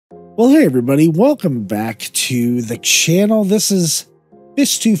Well, hey everybody, welcome back to the channel. This is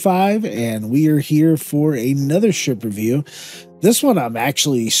Fist-25 and we are here for another ship review. This one I'm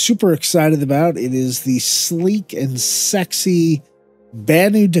actually super excited about. It is the sleek and sexy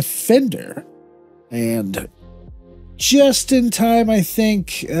Banu Defender. And just in time, I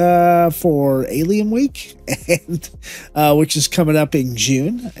think, for Alien Week, and which is coming up in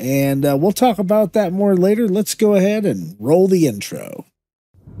June. And we'll talk about that more later. Let's go ahead and roll the intro.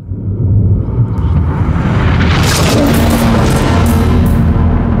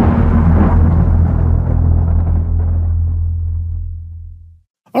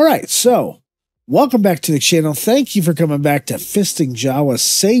 All right, so welcome back to the channel. Thank you for coming back to Fisting Jawa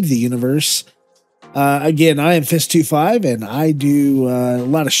Save the Universe. Again, I am Fist-25, and I do a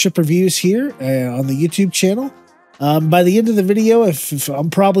lot of ship reviews here on the YouTube channel. By the end of the video, if I'm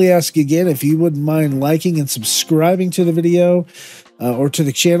probably asking again, if you wouldn't mind liking and subscribing to the video or to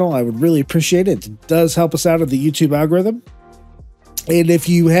the channel, I would really appreciate it. It does help us out of the YouTube algorithm. And if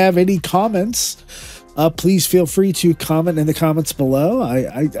you have any comments, please feel free to comment in the comments below.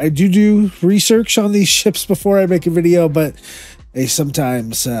 I do research on these ships before I make a video, but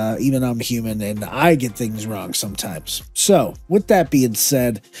sometimes even I'm human and I get things wrong sometimes. So with that being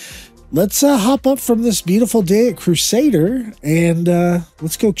said, let's hop up from this beautiful day at Crusader and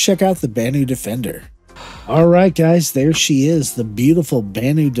let's go check out the Banu Defender. All right, guys, there she is, the beautiful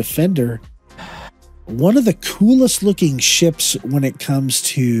Banu Defender. One of the coolest looking ships when it comes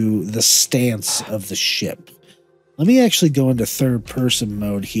to the stance of the ship. Let me actually go into third person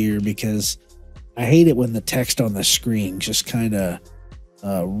mode here because I hate it when the text on the screen just kind of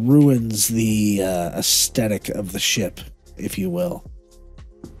ruins the aesthetic of the ship, if you will.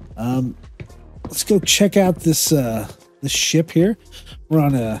 Let's go check out this ship here. We're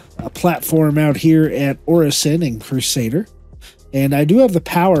on a platform out here at Orison in Crusader. And I do have the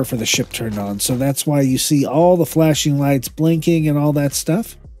power for the ship turned on, so that's why you see all the flashing lights blinking and all that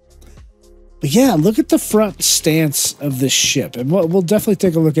stuff. But yeah, look at the front stance of this ship. And we'll definitely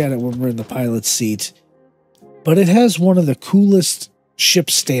take a look at it when we're in the pilot's seat. But it has one of the coolest ship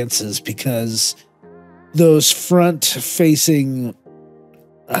stances because those front-facing,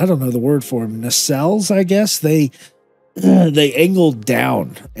 I don't know the word for them, nacelles, I guess, they angle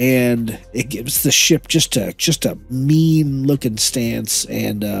down, and it gives the ship just a mean looking stance,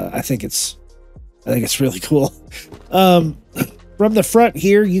 and I think it's really cool. From the front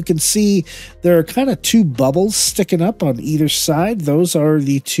here, you can see there are kind of two bubbles sticking up on either side. Those are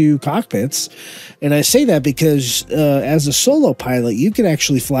the two cockpits, and I say that because as a solo pilot, you can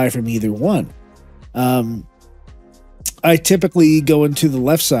actually fly from either one. I typically go into the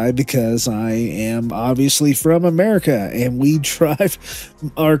left side because I am obviously from America and we drive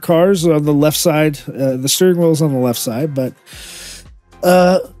our cars on the left side. The steering wheel's on the left side, but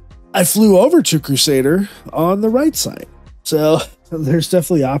I flew over to Crusader on the right side. So there's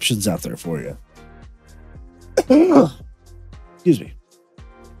definitely options out there for you. Excuse me.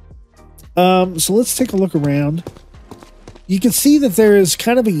 So let's take a look around. You can see that there is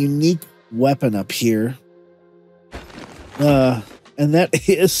kind of a unique weapon up here. And that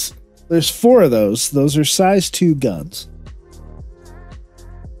is, there's 4 of those. Those are size 2 guns.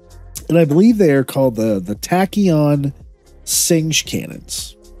 And I believe they are called the Tachyon Singe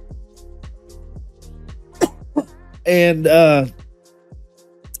cannons. And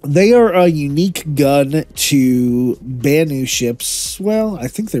they are a unique gun to Banu ships. Well, I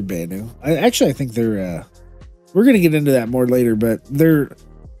think they're Banu. I think they're, we're going to get into that more later, but they're,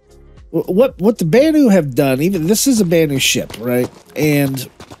 what the Banu have done, even this is a Banu ship, right? And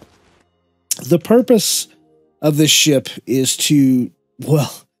the purpose of this ship is to,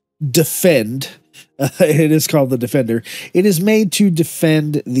 well, defend. It is called the Defender. It is made to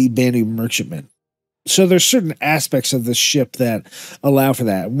defend the Banu merchantmen. So there's certain aspects of this ship that allow for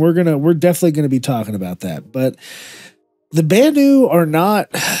that. We're definitely gonna be talking about that. But the Banu are not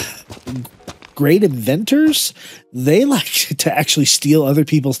great inventors. They like to actually steal other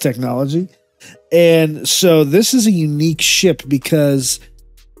people's technology. And so this is a unique ship because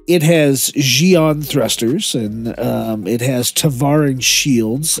it has Xion thrusters and it has Tavarin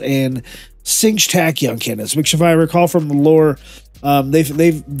shields and Singe Tachyon cannons, which if I recall from the lore,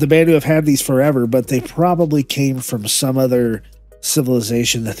 the Banu have had these forever, but they probably came from some other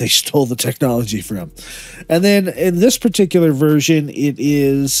civilization that they stole the technology from. And then in this particular version, it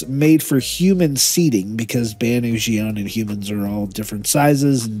is made for human seating because Banu, Xion, and humans are all different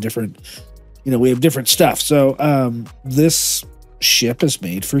sizes and different, you know, we have different stuff. So this ship is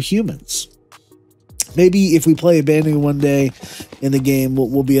made for humans. Maybe if we play a Banu one day in the game,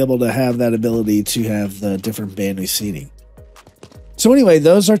 we'll be able to have that ability to have the different Banu seating. So anyway,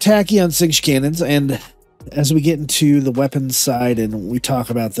 those are tachyon Singe cannons, and as we get into the weapons side and we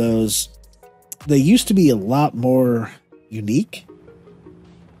talk about those, they used to be a lot more unique.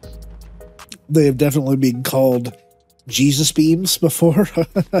 They have definitely been called Jesus beams before.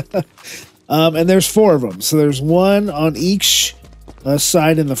 And there's 4 of them. So there's one on each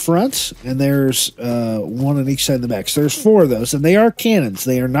side in the front, and there's one on each side in the back. So there's 4 of those, and they are cannons.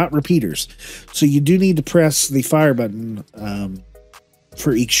 They are not repeaters. So you do need to press the fire button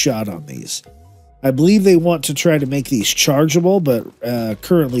for each shot on these. I believe they want to try to make these chargeable, but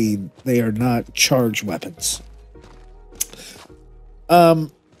currently they are not charge weapons. I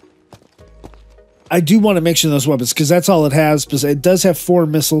do want to mention those weapons because that's all it has. Because it does have 4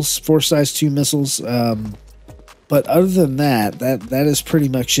 missiles, 4 size 2 missiles. But other than that, that is pretty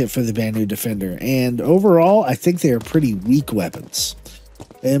much it for the Banu Defender. And overall, I think they are pretty weak weapons.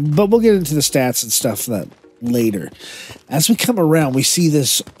 But we'll get into the stats and stuff that later. As we come around, we see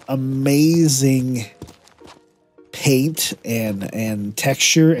this amazing paint and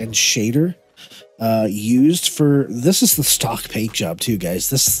texture and shader used for this. Is the stock paint job too, guys.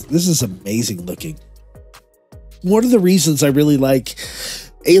 This is amazing looking. One of the reasons I really like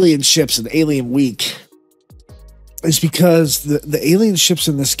alien ships and Alien Week is because the alien ships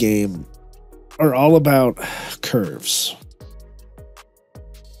in this game are all about curves.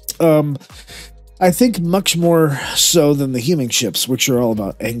 I think much more so than the human ships, which are all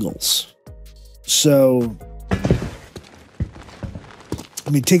about angles. So,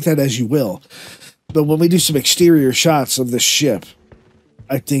 I mean, take that as you will. But when we do some exterior shots of this ship,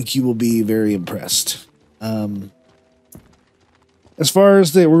 I think you will be very impressed. As far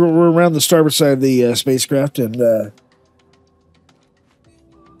as we're around the starboard side of the spacecraft, and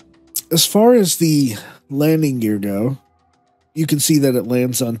as far as the landing gear go, you can see that it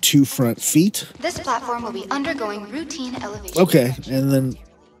lands on 2 front feet. This platform will be undergoing routine elevation. Okay, and then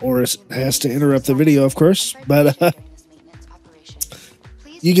Orison has to interrupt the video, of course, but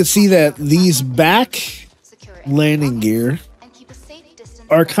you can see that these back landing gear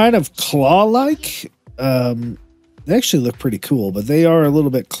are kind of claw-like. They actually look pretty cool, but they are a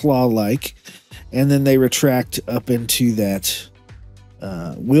little bit claw-like, and then they retract up into that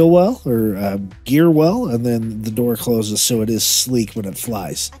wheel well or gear well, and then the door closes, so it is sleek when it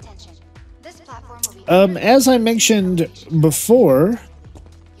flies. As I mentioned before,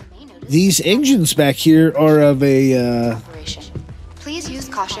 these engines back here are of a please use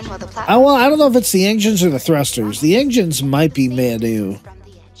caution while the well, I don't know if it's the engines or the thrusters. The engines might be Banu,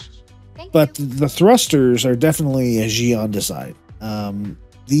 but the thrusters are definitely a Xi'an design.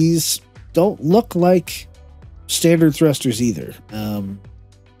 These don't look like standard thrusters either.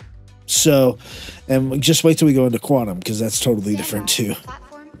 So, and just wait till we go into quantum, because that's totally different too.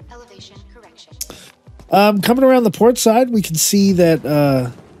 Coming around the port side, we can see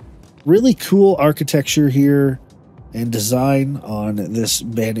that really cool architecture here and design on this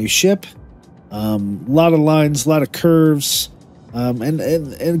Banu ship. A lot of lines, a lot of curves,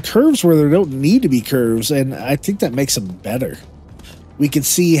 and curves where there don't need to be curves, and I think that makes them better. We can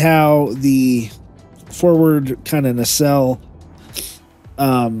see how the forward kind of nacelle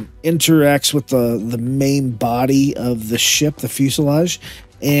interacts with the main body of the ship, the fuselage,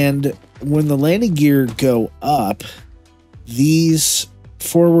 and when the landing gear go up, these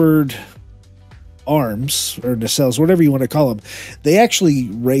forward arms or nacelles, whatever you want to call them, they actually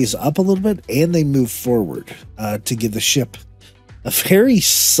raise up a little bit and they move forward to give the ship a very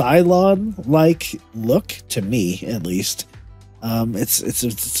Cylon-like look, to me at least.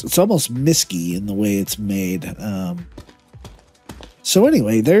 It's almost misky in the way it's made. So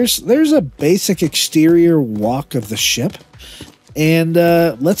anyway, there's a basic exterior walk of the ship, and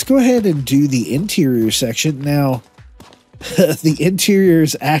let's go ahead and do the interior section now. The interior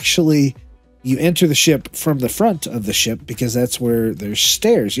is actually, you enter the ship from the front of the ship because that's where there's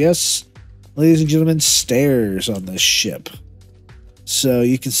stairs. Yes, ladies and gentlemen, stairs on this ship. So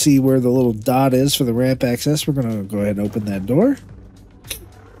you can see where the little dot is for the ramp access. We're going to go ahead and open that door.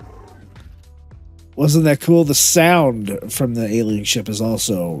 Wasn't that cool? The sound from the alien ship is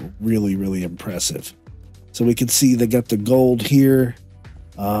also really, really impressive. So we can see they got the gold here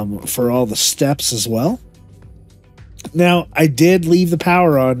for all the steps as well. Now, I did leave the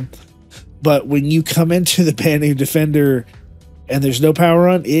power on, but when you come into the Banu Defender and there's no power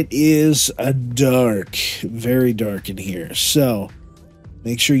on, it is a dark, very dark in here. So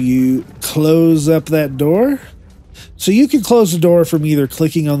make sure you close up that door. So you can close the door from either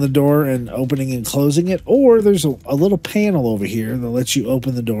clicking on the door and opening and closing it, or there's a little panel over here that lets you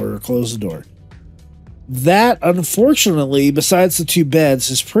open the door or close the door. That, unfortunately, besides the 2 beds,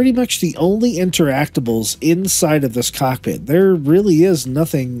 is pretty much the only interactables inside of this cockpit. There really is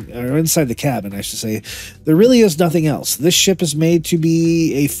nothing, or inside the cabin, I should say. There really is nothing else. This ship is made to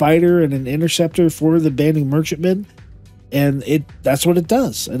be a fighter and an interceptor for the Banu merchantmen, and that's what it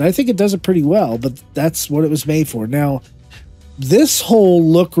does. And I think it does it pretty well, but that's what it was made for. Now, this whole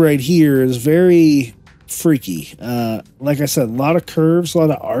look right here is very freaky. Like I said, a lot of curves, a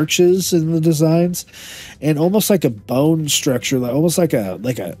lot of arches in the designs, and almost like a bone structure, like almost like a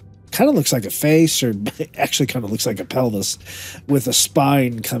kind of looks like a face, or actually kind of looks like a pelvis with a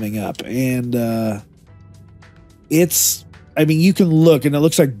spine coming up. And I mean, you can look and it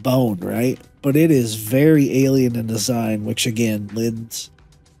looks like bone, right? But it is very alien in design, which again lends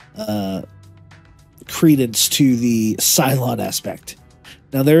credence to the Cylon aspect.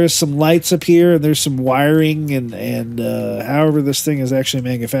 Now, there is some lights up here, and there's some wiring, and however this thing is actually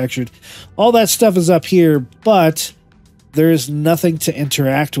manufactured. All that stuff is up here, but there is nothing to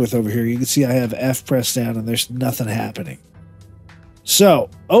interact with over here. You can see I have F pressed down, and there's nothing happening. So,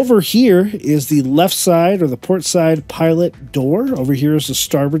 over here is the left side, or the port side pilot door. Over here is the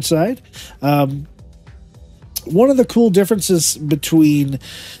starboard side. One of the cool differences between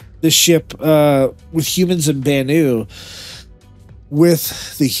the ship with humans and Banu,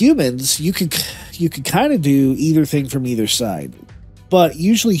 with the humans, you could kind of do either thing from either side. But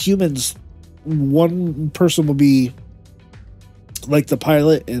usually humans, one person will be like the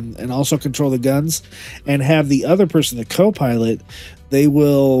pilot and also control the guns, and have the other person, the co-pilot, they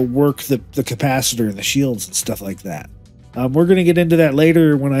will work the capacitor and the shields and stuff like that. We're going to get into that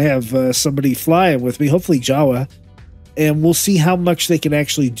later when I have somebody flying with me, hopefully Jawa, and we'll see how much they can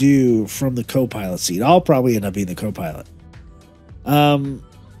actually do from the co-pilot seat. I'll probably end up being the co-pilot.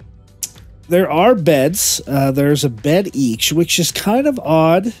 There are beds. There's a bed each, which is kind of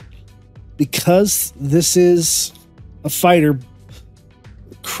odd because this is a fighter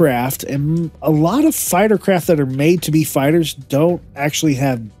craft, and a lot of fighter craft that are made to be fighters don't actually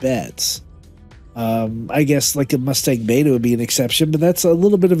have beds. I guess like a Mustang Beta would be an exception, but that's a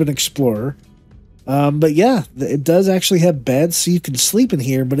little bit of an Explorer. But yeah, it does actually have beds, so you can sleep in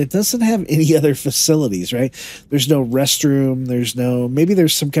here, but it doesn't have any other facilities, right? There's no restroom. Maybe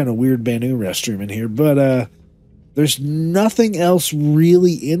there's some kind of weird Banu restroom in here, but there's nothing else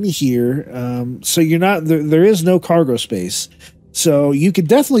really in here. So you're not, there is no cargo space. So you could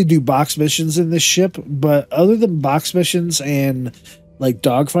definitely do box missions in this ship, but other than box missions and like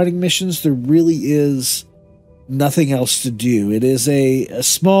dogfighting missions, there really is nothing else to do. It is a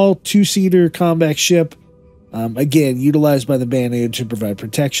small 2-seater combat ship, again, utilized by the Banu to provide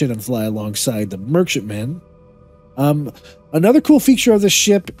protection and fly alongside the merchantmen. Another cool feature of this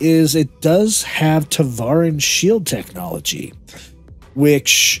ship is it does have Tavaran shield technology,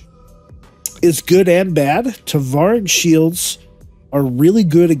 which is good and bad. Tavaran shields are really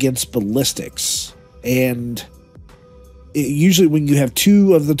good against ballistics, and usually when you have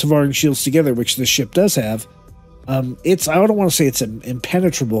 2 of the Tavaran shields together, which this ship does have, I don't want to say it's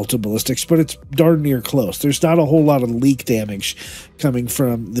impenetrable to ballistics, but it's darn near close. There's not a whole lot of leak damage coming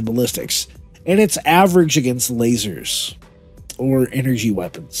from the ballistics, and it's average against lasers or energy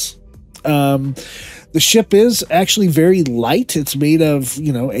weapons. The ship is actually very light. It's made of,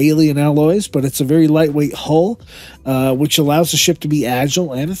 alien alloys, but it's a very lightweight hull, which allows the ship to be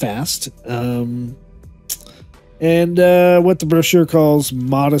agile and fast. And what the brochure calls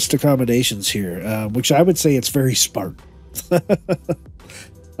modest accommodations here, which I would say it's very Spartan. No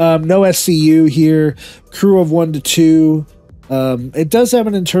SCU here, crew of 1 to 2. It does have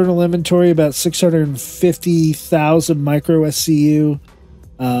an internal inventory, about 650,000 micro SCU.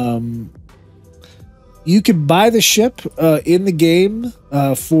 You can buy the ship in the game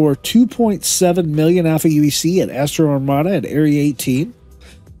for 2.7 million Alpha UEC at Astro Armada at Area 18.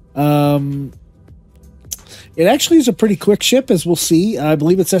 It actually is a pretty quick ship, as we'll see. I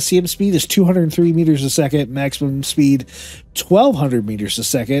believe its SCM speed is 203 meters a second, maximum speed 1,200 meters a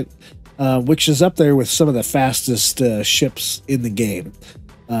second, which is up there with some of the fastest ships in the game.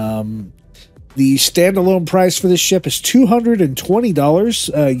 The standalone price for this ship is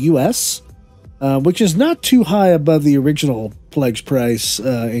 $220 US, which is not too high above the original pledge price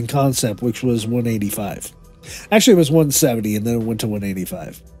in concept, which was $185. Actually, it was $170, and then it went to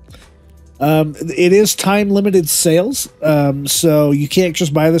 $185. It is time-limited sales, so you can't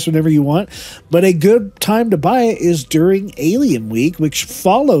just buy this whenever you want, but a good time to buy it is during Alien Week, which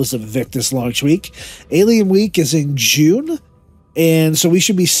follows Invictus launch week. Alien Week is in June, and so we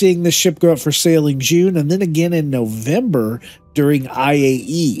should be seeing this ship go up for sale in June, and then again in November during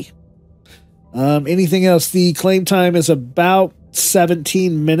IAE. Anything else? The claim time is about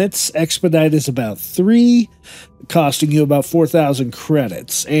 17 minutes. Expedite is about 3, costing you about 4,000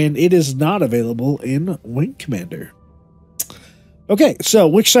 credits, and it is not available in Wing Commander. Okay, so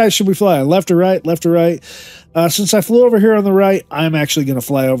which side should we fly? Left or right? Left or right? Since I flew over here on the right, I'm actually going to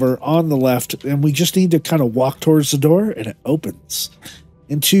fly over on the left, and we just need to kind of walk towards the door, and it opens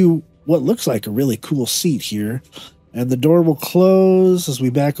into what looks like a really cool seat here, and the door will close as we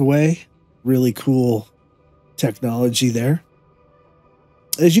back away. Really cool technology there.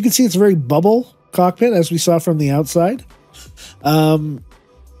 As you can see, it's a very bubble cockpit, as we saw from the outside.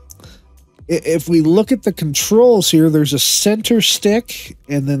 If we look at the controls here, there's a center stick,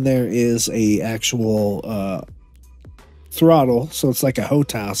 and then there is a actual throttle, so it's like a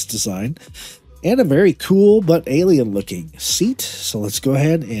HOTAS design, and a very cool but alien-looking seat. So let's go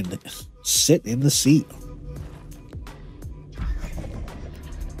ahead and sit in the seat.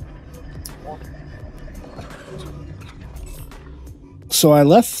 So I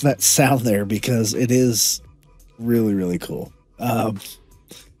left that sound there because it is really, really cool.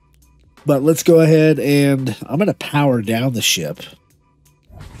 But let's go ahead and I'm going to power down the ship.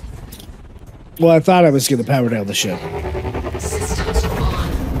 Well, I thought I was going to power down the ship.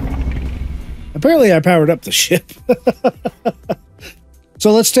 Apparently, I powered up the ship.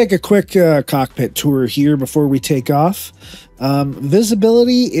 So let's take a quick cockpit tour here before we take off.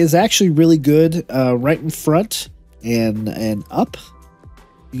 Visibility is actually really good right in front and up.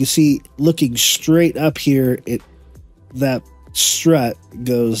 You can see looking straight up here, that strut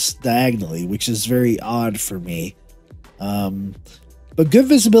goes diagonally, which is very odd for me. But good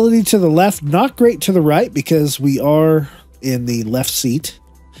visibility to the left, not great to the right because we are in the left seat.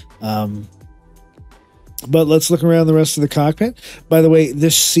 But let's look around the rest of the cockpit. By the way,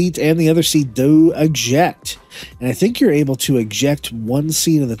 this seat and the other seat do eject. And I think you're able to eject one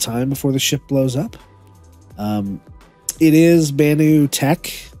seat at a time before the ship blows up. It is Banu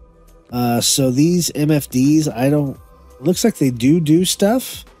tech. So these MFDs, looks like they do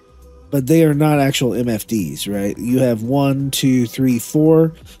stuff, but they are not actual MFDs, right? You have 1, 2, 3,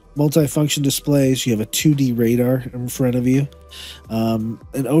 4 multifunction displays. You have a 2D radar in front of you. And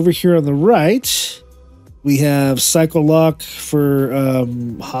over here on the right, we have cycle lock for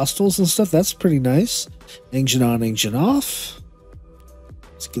hostiles and stuff. That's pretty nice. Engine on, engine off.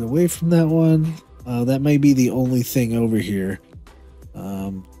 Let's get away from that one. That may be the only thing over here.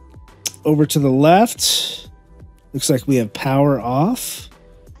 Over to the left, looks like we have power off.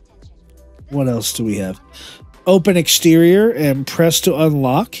 What else do we have? Open exterior and press to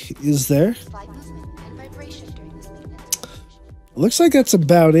unlock is there. Looks like that's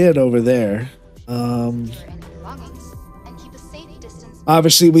about it over there.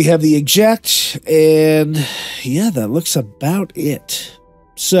 Obviously, we have the eject, and yeah, that looks about it.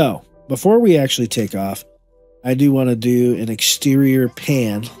 So, before we actually take off, I do want to do an exterior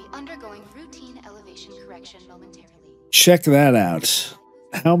pan. Check that out.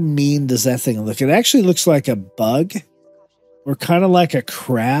 How mean does that thing look? It actually looks like a bug, or kind of like a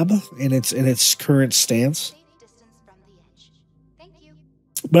crab in its current stance.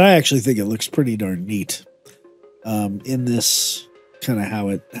 But I actually think it looks pretty darn neat in this kind of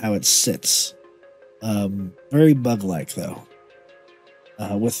how it sits. Very bug-like though.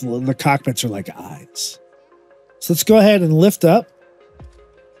 With the cockpits are like eyes. So let's go ahead and lift up.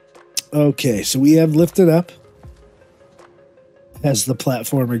 Okay, so we have lifted up as the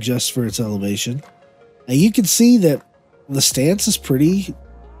platform adjusts for its elevation. And you can see that the stance is pretty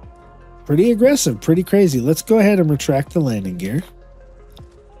aggressive, pretty crazy. Let's go ahead and retract the landing gear.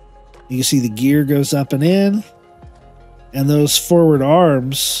 You can see the gear goes up and in, and those forward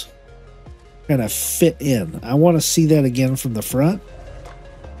arms kind of fit in. I want to see that again from the front.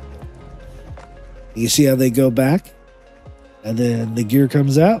 You see how they go back, and then the gear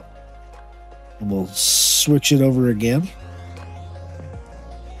comes out, and we'll switch it over again.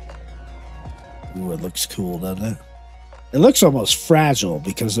 Ooh, it looks cool, doesn't it? It looks almost fragile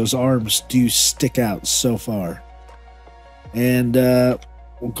because those arms do stick out so far. And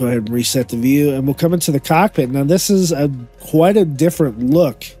we'll go ahead and reset the view, and we'll come into the cockpit. Now, this is quite a different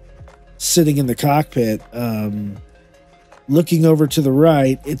look sitting in the cockpit. Looking over to the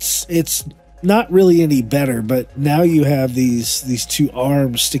right, it's not really any better, but now you have these two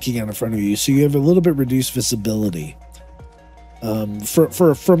arms sticking out in front of you, so you have a little bit reduced visibility from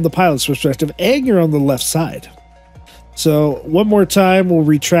the pilot's perspective, and you're on the left side. So one more time, we'll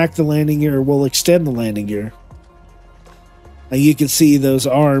retract the landing gear, or we'll extend the landing gear. And you can see those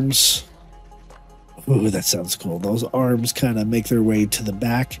arms. Ooh, that sounds cool. Those arms kind of make their way to the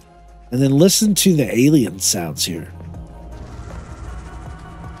back. And then listen to the alien sounds here.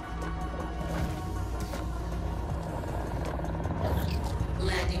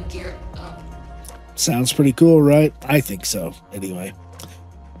 Sounds pretty cool, right? I think so, anyway.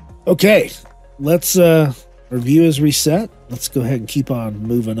 Okay, let's review is reset. Let's go ahead and keep on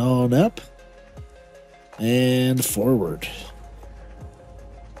moving on up and forward.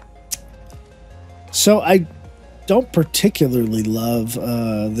 So I don't particularly love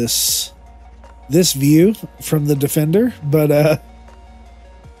this view from the Defender, but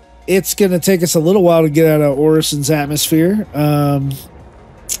it's going to take us a little while to get out of Orison's atmosphere.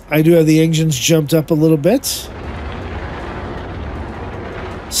 I do have the engines jumped up a little bit.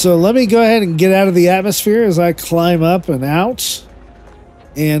 So let me go ahead and get out of the atmosphere as I climb up and out.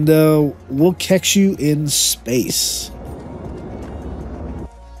 And we'll catch you in space.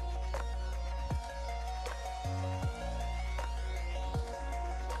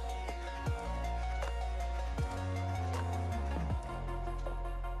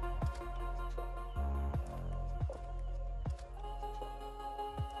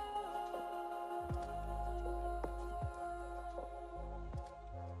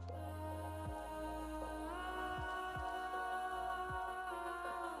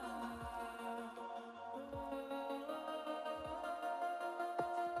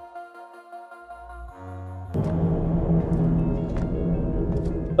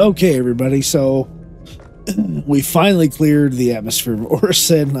 Okay, everybody, so we finally cleared the atmosphere of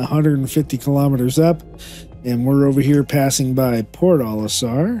Orison, 150 kilometers up, and we're over here passing by Port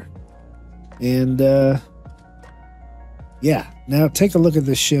Olisar. And, yeah, now take a look at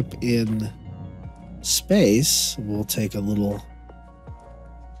this ship in space. We'll take a little,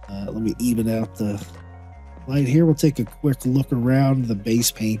 let me even out the light here. We'll take a quick look around the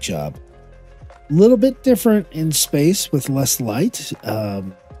base paint job. A little bit different in space with less light.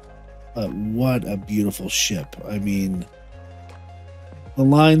 But what a beautiful ship. I mean, the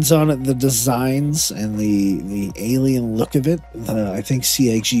lines on it, the designs, and the alien look of it, I think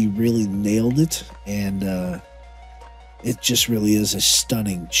CIG really nailed it, and it just really is a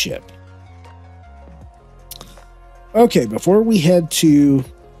stunning ship. Okay, before we head to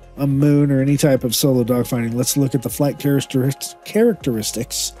a moon or any type of solo dogfighting, let's look at the flight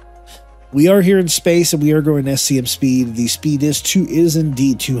characteristics. We are here in space, and we are going SCM speed. The speed is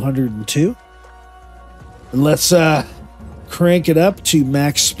indeed 202. Let's crank it up to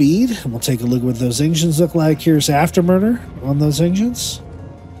max speed, and we'll take a look at what those engines look like. Here's afterburner on those engines.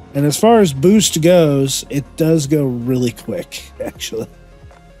 And as far as boost goes, it does go really quick, actually.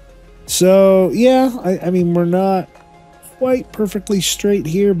 So, yeah, I mean, we're not quite perfectly straight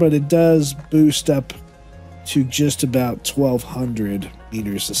here, but it does boost up to just about 1,200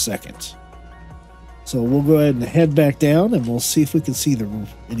 meters a second. So we'll go ahead and head back down, and we'll see if we can see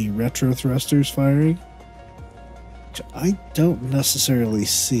any retro thrusters firing, which I don't necessarily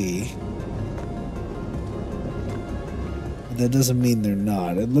see. But that doesn't mean they're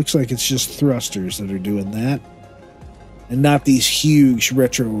not. It looks like it's just thrusters that are doing that, and not these huge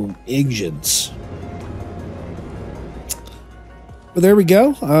retro engines. But there we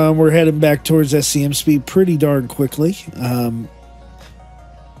go. We're heading back towards SCM speed pretty darn quickly.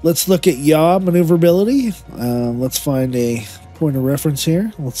 Let's look at yaw maneuverability. Let's find a point of reference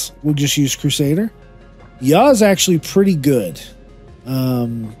here. We'll just use Crusader. Yaw is actually pretty good.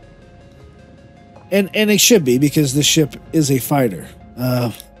 And it should be, because this ship is a fighter.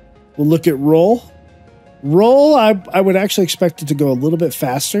 We'll look at roll. Roll, I would actually expect it to go a little bit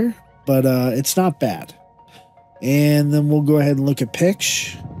faster, but it's not bad. And then we'll go ahead and look at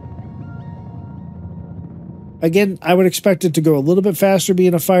pitch. Again, I would expect it to go a little bit faster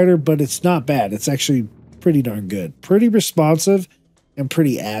being a fighter, but it's not bad. It's actually pretty darn good. Pretty responsive and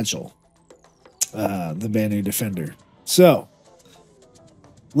pretty agile, the Banu Defender. So,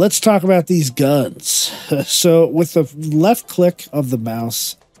 let's talk about these guns. So, with the left click of the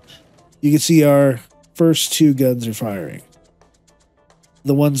mouse, you can see our first two guns are firing.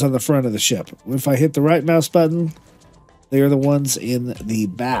 The ones on the front of the ship. If I hit the right mouse button, they are the ones in the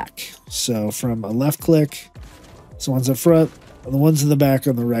back. So, from a left click, the ones up front, and the ones in the back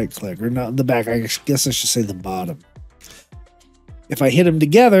on the right click, or not in the back, I guess I should say the bottom. If I hit them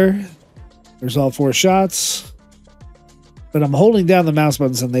together, there's all four shots, but I'm holding down the mouse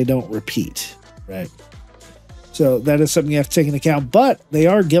buttons and they don't repeat, right? So that is something you have to take into account, but they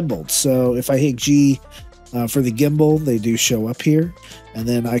are gimbaled. So if I hit G for the gimbal, they do show up here, and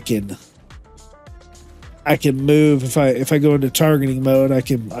then I can move. If I go into targeting mode, I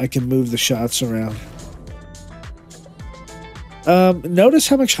can move the shots around. Notice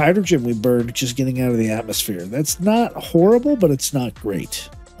how much hydrogen we burned just getting out of the atmosphere. That's not horrible, but it's not great.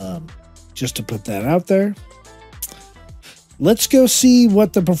 Just to put that out there. Let's go see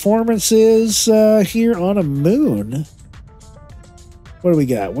what the performance is here on a moon. What do we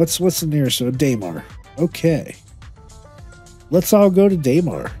got? What's the nearest? So Daymar. Okay. Let's all go to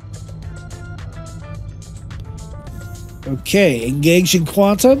Daymar. Okay, engaging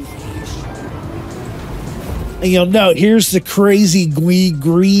quantum. And you'll note, here's the crazy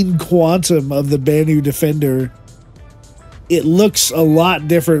green quantum of the Banu Defender. It looks a lot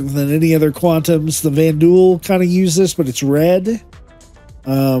different than any other quantums. The Vandul kind of use this, but it's red.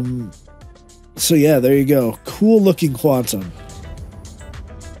 So yeah, there you go. Cool looking quantum.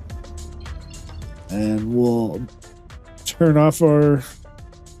 And we'll turn off our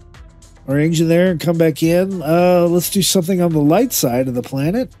engine there and come back in. Let's do something on the light side of the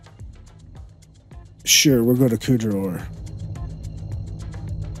planet. Sure, we'll go to Kudroor.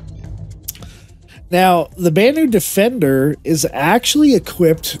 Now, the Banu Defender is actually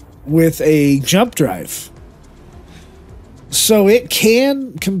equipped with a jump drive. So it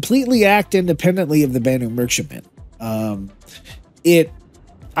can completely act independently of the Banu Merchantman. It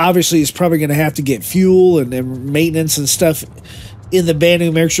obviously is probably going to have to get fuel and maintenance and stuff in the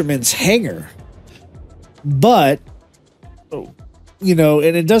Banu Merchantman's hangar. But, you know,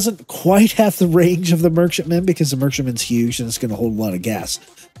 and it doesn't quite have the range of the Merchantman because the Merchantman's huge and it's going to hold a lot of gas.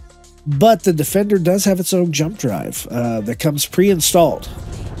 But the Defender does have its own jump drive that comes pre-installed.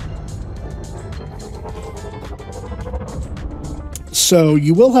 So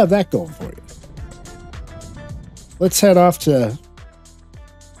you will have that going for you. Let's head off to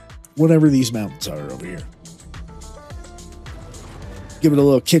whatever these mountains are over here. Give it a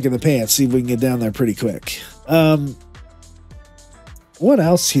little kick in the pants, see if we can get down there pretty quick. What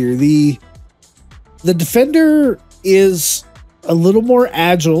else here? The Defender is a little more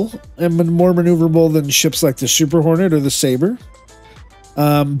agile and more maneuverable than ships like the Super Hornet or the Sabre.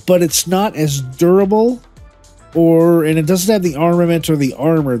 But it's not as durable, and it doesn't have the armament or the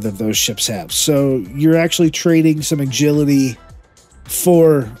armor that those ships have. So you're actually trading some agility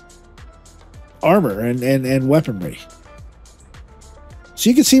for armor and weaponry. So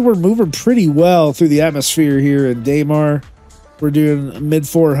you can see we're moving pretty well through the atmosphere here in Daymar. We're doing mid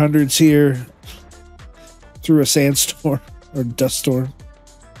 400s here through a sandstorm or dust storm.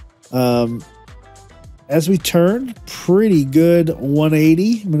 As we turn, pretty good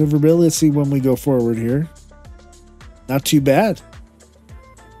 180 maneuverability. Let's see when we go forward here. Not too bad.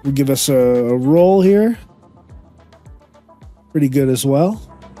 We'll give us a roll here. Pretty good as well.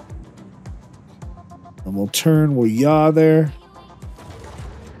 And we'll turn, we'll yaw there.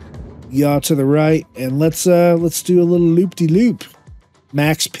 Yaw to the right, and let's do a little loop-de-loop.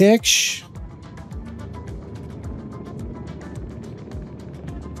 Max pitch.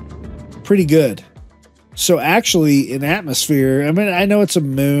 Pretty good. So actually, in atmosphere, I mean, I know it's a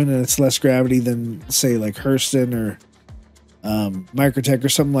moon and it's less gravity than, say, like Hurston or Microtech or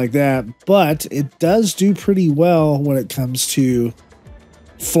something like that, but it does do pretty well when it comes to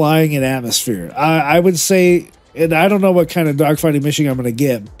flying in atmosphere. I would say, and I don't know what kind of dogfighting mission I'm going to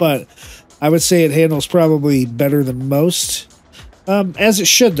get, but I would say it handles probably better than most, as it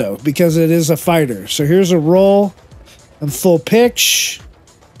should though, because it is a fighter. So here's a roll and full pitch.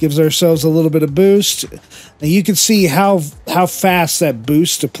 Gives ourselves a little bit of boost. And you can see how fast that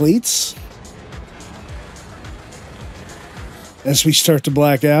boost depletes as we start to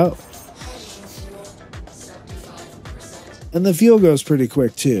black out. And the fuel goes pretty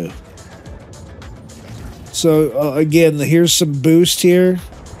quick too. So again, here's some boost here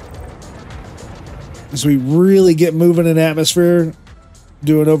as we really get moving in atmosphere,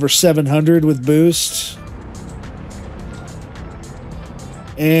 doing over 700 with boost.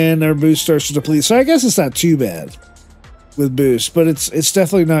 And our boost starts to deplete. So I guess it's not too bad with boost, but it's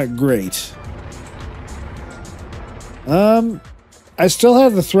definitely not great. I still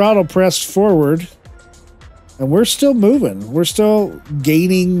have the throttle pressed forward, and we're still moving. We're still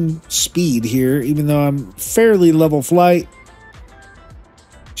gaining speed here, even though I'm fairly level flight.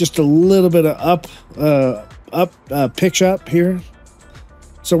 Just a little bit of pitch up here.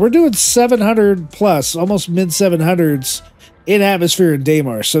 So we're doing 700 plus, almost mid 700s. In atmosphere in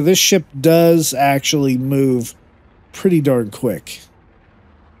Daymar. So this ship does actually move pretty darn quick.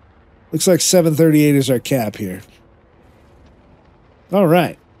 Looks like 738 is our cap here. All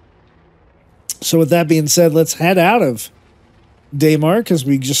right. So with that being said, let's head out of Daymar because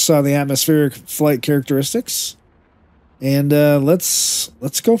we just saw the atmospheric flight characteristics. And let's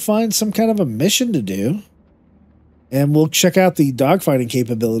go find some kind of a mission to do. And we'll check out the dogfighting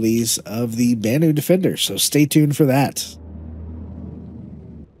capabilities of the Banu Defender. So stay tuned for that.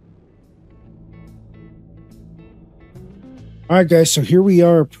 All right, guys, so here we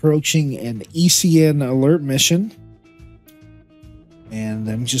are approaching an ECN alert mission. And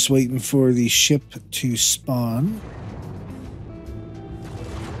I'm just waiting for the ship to spawn.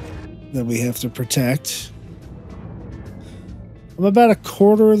 that we have to protect. I'm about a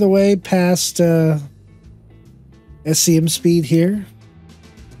quarter of the way past SCM speed here.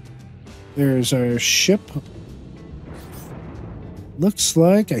 There's our ship. Looks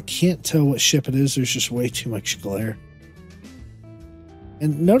like I can't tell what ship it is. There's just way too much glare.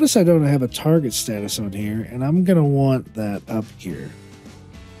 And notice I don't have a target status on here, and I'm going to want that up here.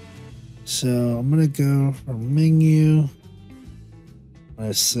 So I'm going to go from menu.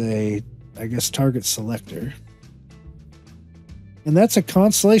 I say, I guess, target selector. And that's a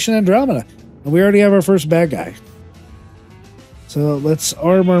Constellation Andromeda. And we already have our first bad guy. So let's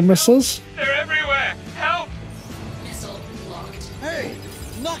arm our missiles. They're everywhere! Help! Missile locked. Hey!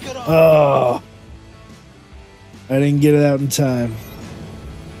 Knock it off! Oh. I didn't get it out in time.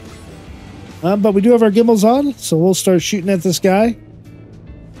 But we do have our gimbals on, so we'll start shooting at this guy.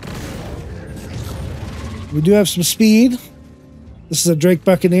 We do have some speed. This is a Drake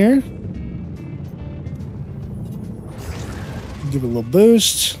Buccaneer. Give it a little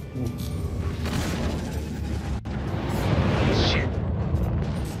boost.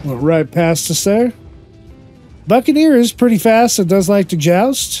 Went right past us there. Buccaneer is pretty fast. It does like to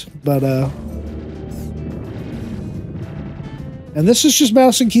joust, but and this is just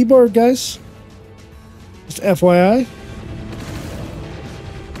mouse and keyboard, guys. Just FYI.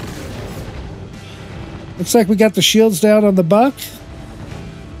 Looks like we got the shields down on the Buck.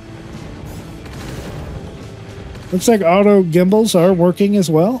 Looks like auto gimbals are working as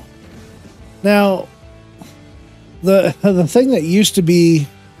well. Now, the thing that used to be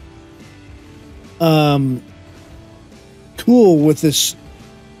cool with these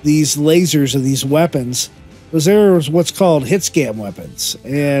lasers and these weapons was there was what's called hit scan weapons,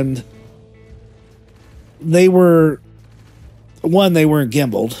 and they were they weren't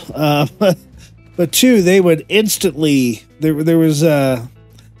gimbaled, but two, they would instantly there was I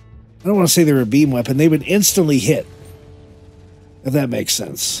don't want to say they were a beam weapon. They would instantly hit, if that makes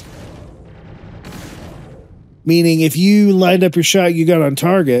sense. Meaning, if you lined up your shot, you got on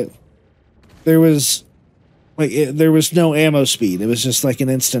target. There was no ammo speed. It was just like an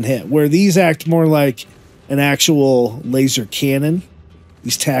instant hit. Where these act more like an actual laser cannon.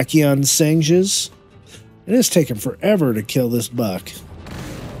 These tachyon Singes. It is taking forever to kill this Buck.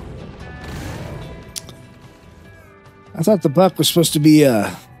 I thought the Buck was supposed to be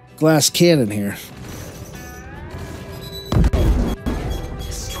a glass cannon here.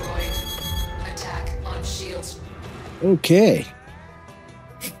 Destroyed. Attack on shields. Okay.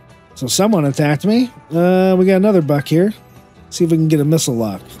 So someone attacked me. We got another Buck here. See if we can get a missile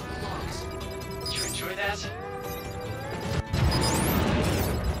lock. Did you enjoy that?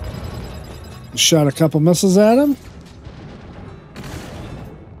 Shot a couple missiles at him.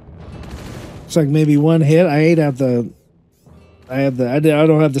 Looks like maybe one hit. I don't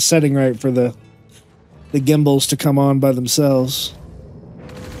have the setting right for the gimbals to come on by themselves.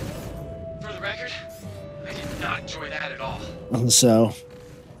 For the record, I did not enjoy that at all. And so,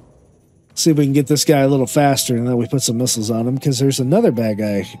 see if we can get this guy a little faster, and then we put some missiles on him, because there's another bad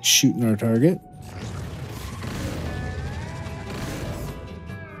guy shooting our target.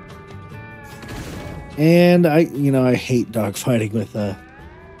 And I hate dogfighting with a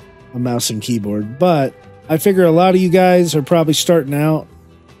mouse and keyboard, but I figure a lot of you guys are probably starting out,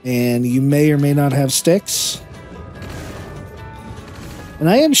 and you may or may not have sticks. And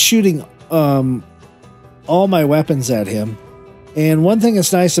I am shooting all my weapons at him. And one thing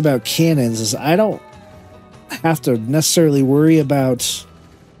that's nice about cannons is I don't have to necessarily worry about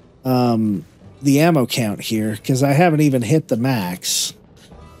the ammo count here, because I haven't even hit the max.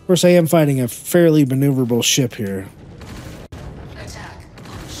 Of course, I am fighting a fairly maneuverable ship here. Attack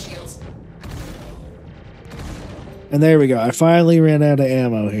on shields. And there we go. I finally ran out of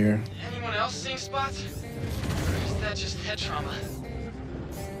ammo here. Anyone else seeing spots? Or is that just head trauma?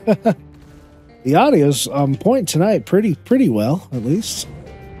 The audio's on point tonight, pretty well, at least.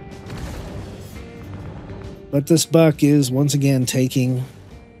 But this Buck is once again taking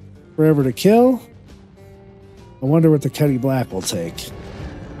forever to kill. I wonder what the Cuddy Black will take.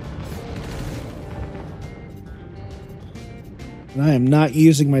 And I am not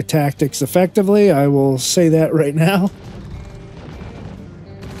using my tactics effectively. I will say that right now.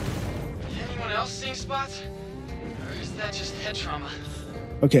 Anyone else seeing spots? Or is that just head trauma?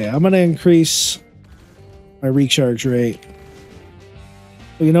 Okay, I'm going to increase my recharge rate.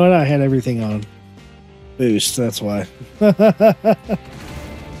 Well, you know what? I had everything on boost, that's why.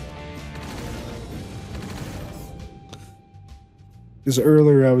 Because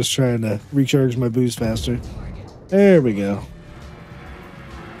earlier I was trying to recharge my boost faster. There we go.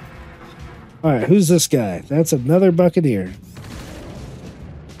 Alright, who's this guy? That's another Buccaneer.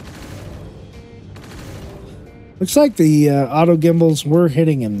 Looks like the auto gimbals were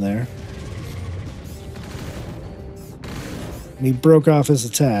hitting him there. And he broke off his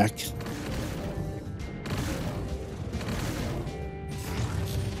attack.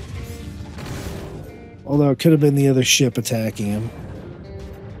 Although it could have been the other ship attacking him.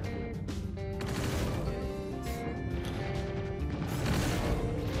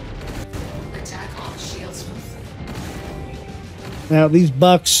 Attack on shields. Now, these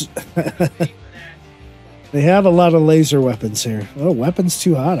bucks, they have a lot of laser weapons here. Oh, weapons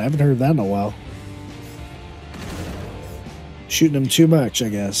too hot. I haven't heard that in a while. Shooting them too much, I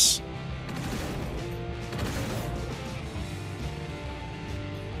guess.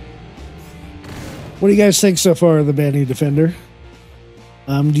 What do you guys think so far of the Banu Defender?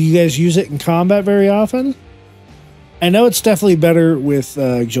 Do you guys use it in combat very often? I know it's definitely better with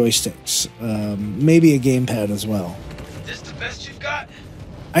joysticks. Maybe a gamepad as well. This the best you've got?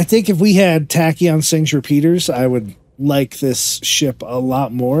 I think if we had Tachyon Singe repeaters, I would like this ship a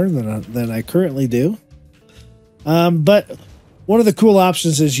lot more than I currently do. But one of the cool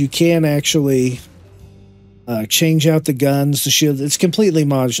options is you can actually change out the guns, the shields. It's completely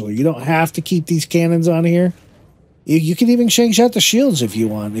modular. You don't have to keep these cannons on here. You can even change out the shields if you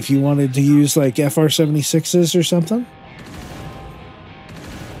want. If you wanted to use like FR-76s or something.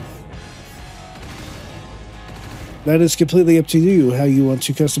 That is completely up to you how you want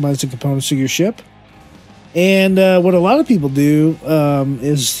to customize the components of your ship. And what a lot of people do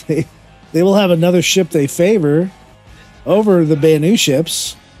is they will have another ship they favor over the Banu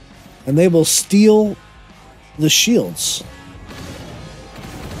ships, and they will steal the shields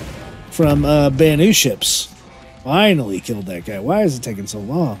from Banu ships. Finally killed that guy. Why is it taking so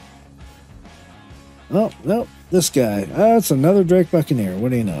long? Oh, no, this guy. Oh, it's another Drake Buccaneer.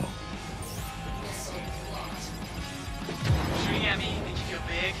 What do you know? Missile locked. Shooting at me make you feel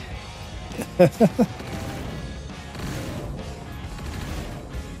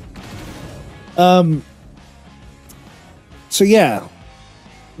big? So yeah,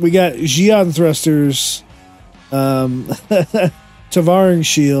 we got Xi'an thrusters, Tavaring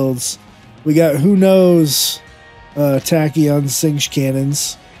shields. We got who knows Tachyon Singe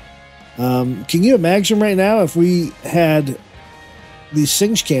cannons. Can you imagine right now if we had these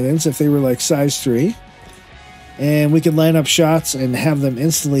Singe cannons, if they were like size 3, and we could line up shots and have them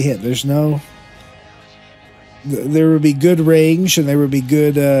instantly hit? There would be good range, and there would be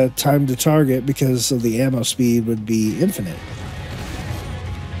good time to target because of the ammo speed would be infinite.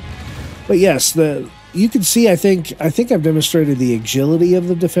 But yes, you can see. I think I've demonstrated the agility of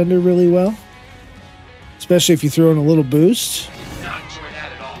the Defender really well, especially if you throw in a little boost. Did not enjoy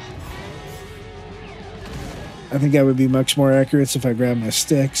that at all. I think I would be much more accurate if I grabbed my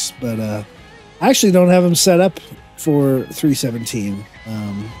sticks, but I actually don't have them set up for 317.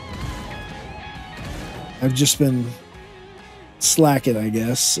 I've just been slacking, I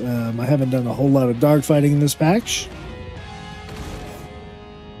guess. I haven't done a whole lot of dogfighting in this patch.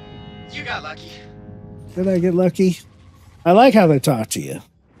 You got lucky. Did I get lucky? I like how they talk to you.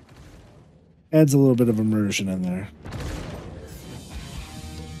 Adds a little bit of immersion in there.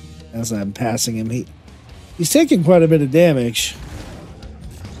 As I'm passing him, he's taking quite a bit of damage.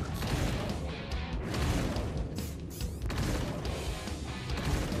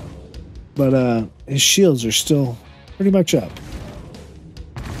 But his shields are still pretty much up.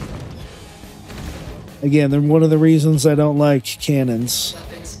 Again, they're one of the reasons I don't like cannons.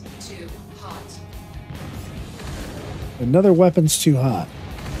 Weapons too hot. Another weapon's too hot.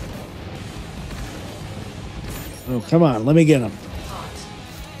 Oh, come on. Let me get him. Hot.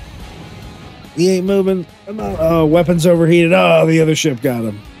 He ain't moving. Come on. Oh, weapons overheated. Oh, the other ship got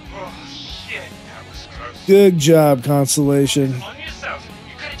him. Oh, shit. That was close. Good job, Constellation. On yourself.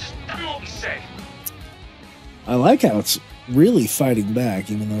 You could have just done what we said. I like how it's really fighting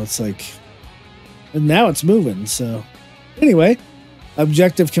back, even though it's like... And now it's moving, so... Anyway,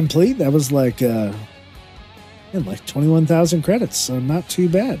 objective complete. That was like 21,000 credits, so not too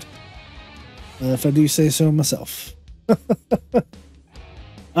bad. If I do say so myself.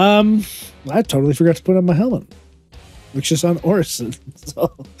 I totally forgot to put on my helmet, which is on Orison,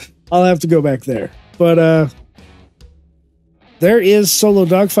 so I'll have to go back there. But there is solo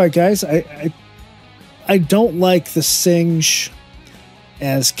dogfight, guys. I don't like the Singe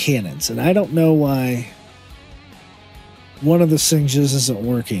as cannons, and I don't know why one of the Singes isn't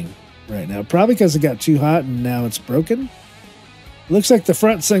working right now. Probably because it got too hot and now it's broken. Looks like the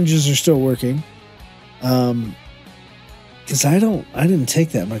front Singes are still working. Because I didn't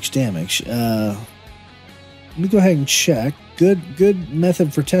take that much damage. Let me go ahead and check. Good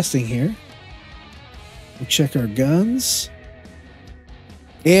method for testing here. We'll check our guns.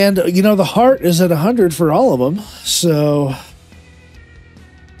 And, you know, the heart is at 100 for all of them. So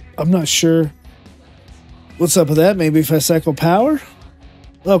I'm not sure what's up with that. Maybe if I cycle power?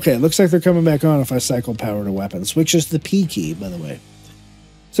 Okay, looks like they're coming back on if I cycle power to weapons, which is the P key, by the way.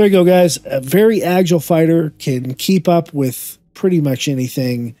 So there you go, guys. A very agile fighter, can keep up with pretty much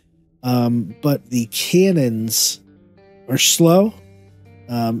anything, but the cannons are slow,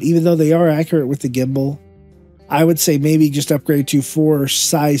 even though they are accurate with the gimbal. I would say maybe just upgrade to 4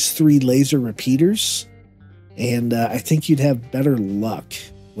 size 3 laser repeaters, and I think you'd have better luck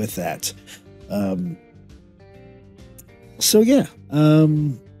with that. So yeah,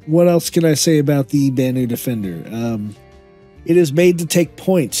 what else can I say about the Banu Defender? It is made to take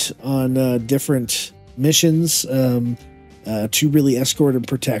point on different missions to really escort and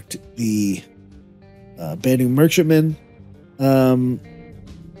protect the Banu merchantmen.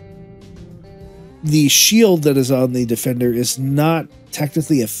 The shield that is on the Defender is not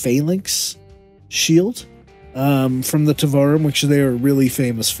technically a phalanx shield from the Tavarum, which they are really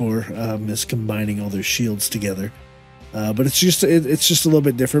famous for, is combining all their shields together. But it's just a little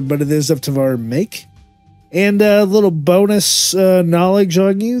bit different, but it is of Tavarum make. And a little bonus knowledge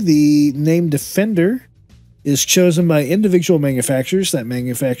on you: the name Defender is chosen by individual manufacturers that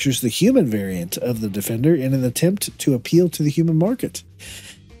manufactures the human variant of the Defender in an attempt to appeal to the human market.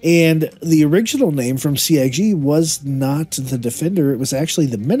 And the original name from CIG was not the Defender, it was actually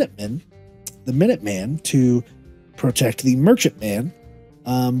the Minuteman to protect the Merchantman.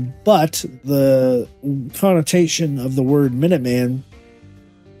 But the connotation of the word Minuteman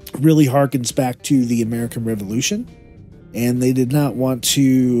really harkens back to the American Revolution, and they did not want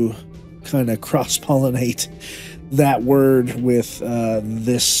to kind of cross-pollinate that word with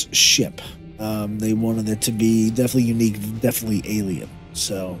this ship. They wanted it to be definitely unique, definitely alien.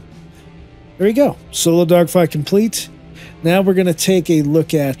 So there you go. Solo dogfight complete. Now we're going to take a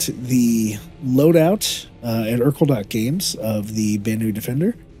look at the loadout at Urkel.games of the Banu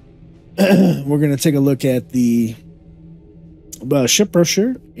Defender. We're going to take a look at the ship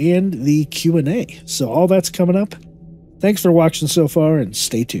brochure and the Q&A. So all that's coming up. Thanks for watching so far, and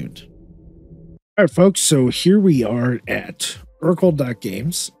stay tuned. All right, folks. So here we are at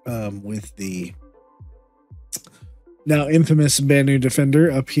Urkel.games with the now infamous Banu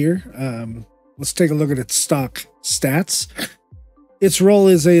Defender up here. Let's take a look at its stock stats. Its role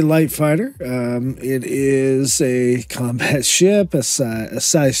is a light fighter. It is a combat ship, a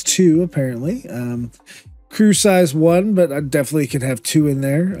size 2 apparently. Crew size 1, but I definitely could have 2 in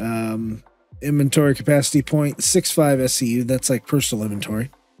there. Inventory capacity 0.65 SCU. That's like personal inventory.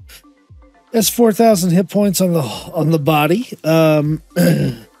 That's 4,000 hit points on the body.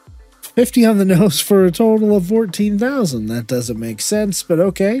 50 on the nose for a total of 14,000. That doesn't make sense, but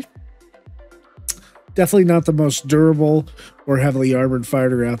okay. Definitely not the most durable or heavily armored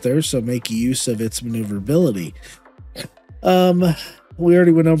fighter out there, so make use of its maneuverability. We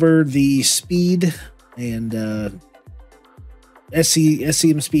already went over the speed and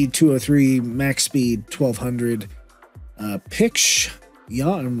SCM speed 203, max speed 1200. Pitch,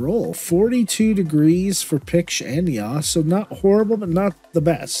 yaw, and roll 42 degrees for pitch and yaw, so not horrible, but not the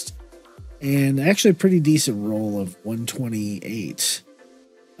best. And actually a pretty decent roll of 128.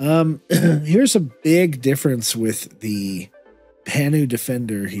 Here's a big difference with the Banu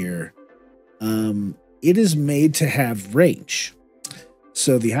Defender here. It is made to have range.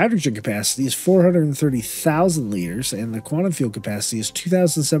 So the hydrogen capacity is 430,000 liters, and the quantum fuel capacity is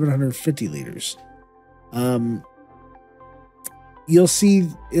 2,750 liters. You'll see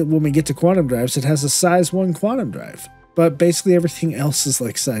it when we get to quantum drives, it has a size 1 quantum drive, but basically everything else is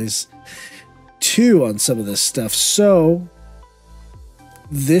like size 2 on some of this stuff. So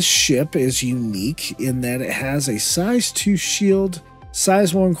this ship is unique in that it has a size 2 shield,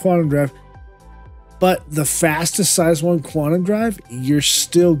 size 1 quantum drive, but the fastest size 1 quantum drive, you're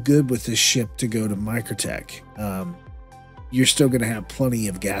still good with this ship to go to Microtech. You're still going to have plenty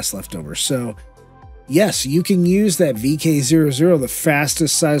of gas left over. So yes, you can use that VK00, the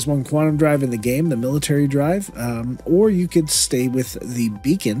fastest size 1 quantum drive in the game, the military drive, or you could stay with the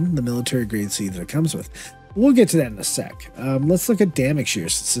Beacon, the military grade C that it comes with. We'll get to that in a sec. Let's look at damage here,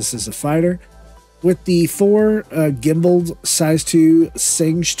 since this is a fighter. With the 4 gimbaled size 2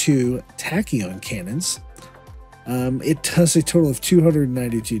 Singe 2 tachyon cannons, it does a total of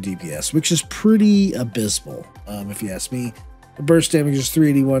 292 DPS, which is pretty abysmal, if you ask me. The burst damage is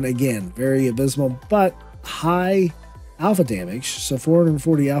 381, again, very abysmal, but high alpha damage, so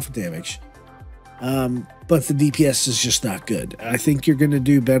 440 alpha damage. But the DPS is just not good. I think you're going to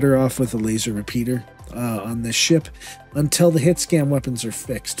do better off with a laser repeater on this ship until the hit scan weapons are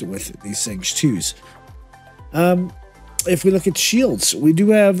fixed with these Singe 2s. if we look at shields, we do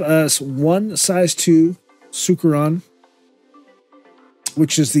have one size 2 Sukaron,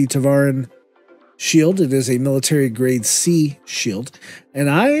 which is the Tavaran shield. It is a military grade C shield, and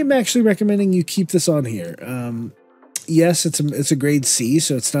I am actually recommending you keep this on here. Yes, it's a grade C,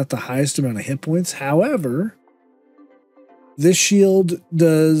 so it's not the highest amount of hit points. However, this shield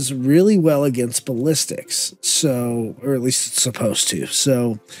does really well against ballistics, so, or at least it's supposed to.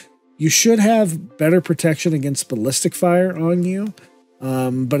 So you should have better protection against ballistic fire on you,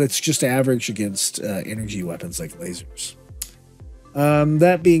 but it's just average against energy weapons like lasers.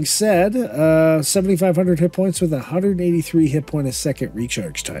 That being said, 7,500 hit points with 183 hit point a second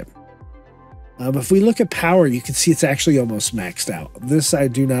recharge time. If we look at power, you can see it's actually almost maxed out. This I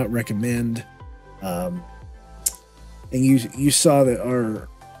do not recommend. And you saw that our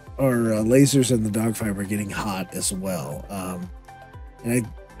lasers in the Dogfight were getting hot as well. And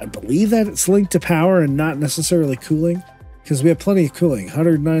I believe that it's linked to power and not necessarily cooling, because we have plenty of cooling.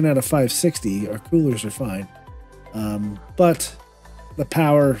 109 out of 560. Our coolers are fine. But the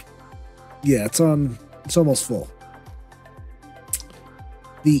power, yeah, it's almost full.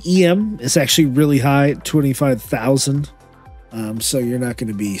 The EM is actually really high, 25,000. So you're not going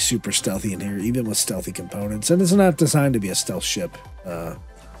to be super stealthy in here, even with stealthy components. And it's not designed to be a stealth ship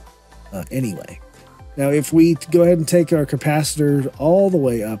anyway. Now, if we go ahead and take our capacitor all the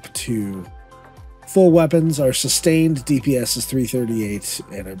way up to full weapons, our sustained DPS is 338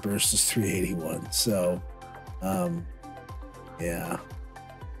 and our burst is 381. So, yeah,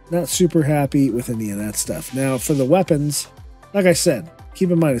 not super happy with any of that stuff. Now, for the weapons, like I said,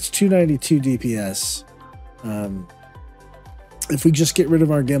 keep in mind, it's 292 DPS. If we just get rid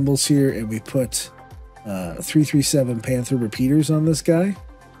of our gimbals here and we put 337 Panther repeaters on this guy,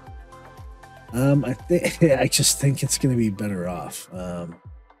 I just think it's going to be better off. I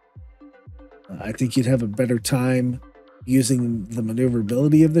think you'd have a better time using the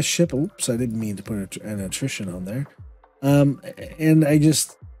maneuverability of the ship. Oops, I didn't mean to put an attrition on there. And I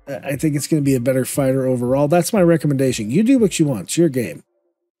think it's going to be a better fighter overall. That's my recommendation. You do what you want. It's your game.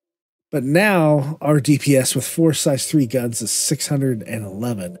 But now our DPS with 4 size 3 guns is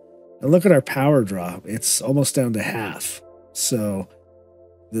 611. And look at our power drop. It's almost down to half. So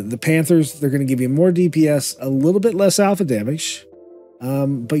the Panthers, they're going to give you more DPS, a little bit less alpha damage.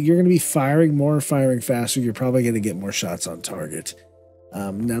 But you're going to be firing more, firing faster. You're probably going to get more shots on target.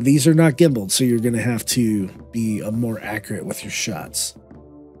 Now, these are not gimbaled, so you're going to have to be more accurate with your shots.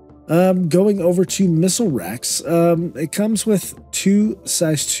 Going over to missile racks, it comes with 2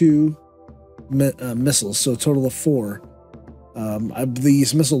 size 2 missiles, so a total of 4.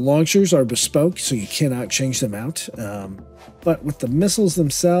 These missile launchers are bespoke, so you cannot change them out. But with the missiles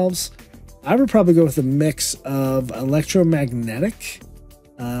themselves, I would probably go with a mix of electromagnetic.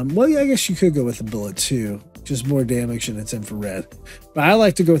 Well, yeah, I guess you could go with a bullet too, just more damage and it's infrared. But I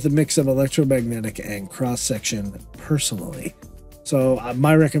like to go with a mix of electromagnetic and cross-section personally. So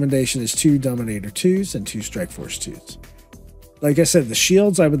my recommendation is 2 Dominator 2s and 2 Strike Force 2s. Like I said, the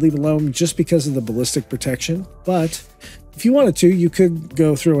shields I would leave alone just because of the ballistic protection. But if you wanted to, you could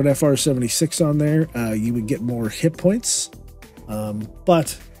go throw an FR-76 on there. You would get more hit points.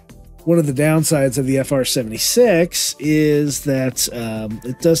 But one of the downsides of the FR-76 is that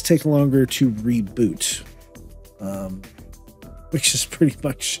it does take longer to reboot. Which is pretty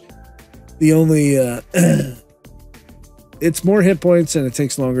much the only... it's more hit points and it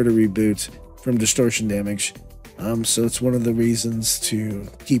takes longer to reboot from distortion damage. So it's one of the reasons to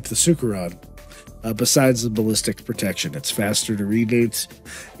keep the Sukaron. Besides the ballistic protection, it's faster to reboot.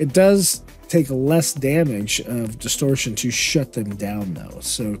 It does take less damage of distortion to shut them down, though.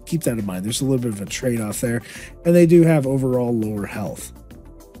 So keep that in mind. There's a little bit of a trade-off there. And they do have overall lower health.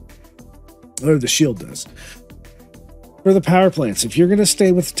 Or the shield does. For the power plants, if you're going to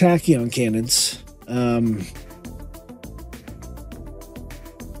stay with tachyon cannons,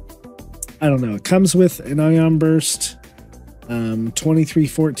 I don't know. It comes with an ion burst,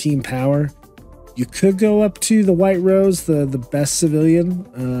 2314 power. You could go up to the White Rose, the best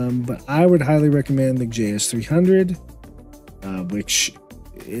civilian, but I would highly recommend the JS300, which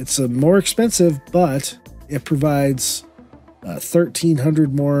it's a more expensive, but it provides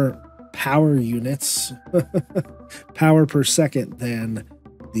 1,300 more power units, power per second than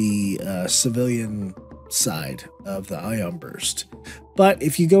the civilian side of the ion burst. But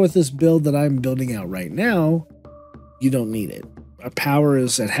if you go with this build that I'm building out right now, you don't need it. Our power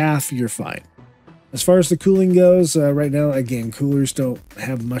is at half, you're fine. As far as the cooling goes, right now, again, coolers don't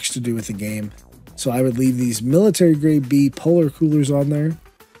have much to do with the game. So I would leave these military grade B polar coolers on there.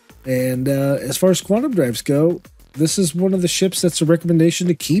 And as far as quantum drives go, this is one of the ships that's a recommendation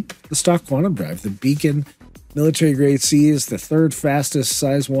to keep the stock quantum drive. The beacon Military grade C is the third fastest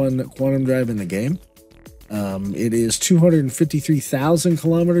size 1 quantum drive in the game. It is 253,000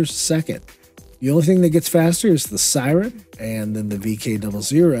 kilometers a second. The only thing that gets faster is the Siren and then the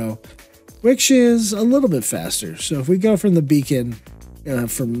VK00, which is a little bit faster. So if we go from the beacon,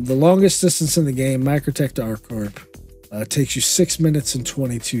 from the longest distance in the game, Microtech to ArcCorp, takes you 6 minutes and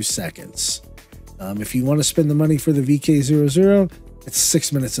 22 seconds. If you want to spend the money for the VK00, it's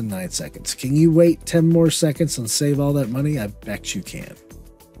 6 minutes and 9 seconds. Can you wait 10 more seconds and save all that money? I bet you can.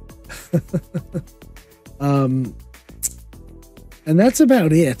 And that's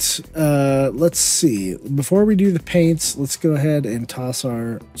about it. Let's see. Before we do the paints, let's go ahead and toss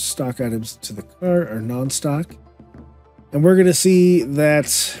our stock items to the car, or non-stock. And we're going to see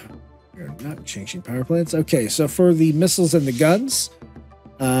that we're not changing power plants. Okay, so for the missiles and the guns,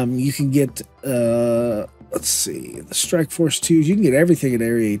 you can get, let's see, the Strike Force 2s. You can get everything at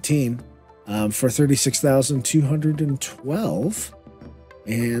Area 18 for 36,212.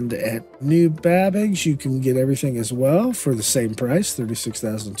 And at New Babbage, you can get everything as well for the same price,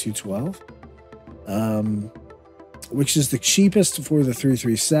 36,212, which is the cheapest for the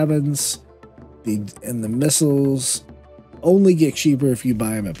 337s. And the missiles only get cheaper if you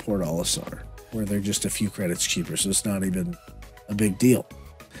buy them at Port Olisar, where they're just a few credits cheaper, so it's not even a big deal.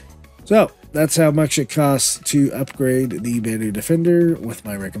 So that's how much it costs to upgrade the Banu Defender with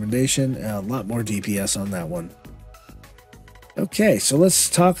my recommendation. A lot more DPS on that one. Okay, so let's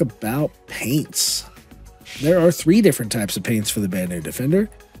talk about paints. There are 3 different types of paints for the Banu Defender.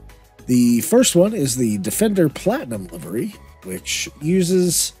 The first one is the Defender Platinum livery, which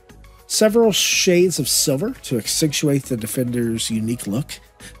uses several shades of silver to accentuate the Defender's unique look.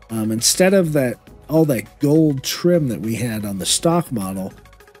 Instead of all that gold trim that we had on the stock model,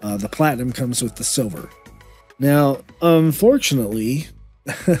 the Platinum comes with the silver. Now, unfortunately,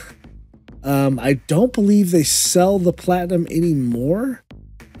 I don't believe they sell the Platinum anymore.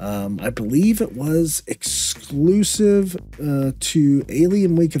 I believe it was exclusive to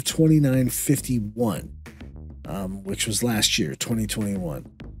Alien Week of 2951, which was last year, 2021.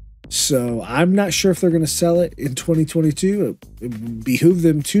 So I'm not sure if they're going to sell it in 2022. It would behoove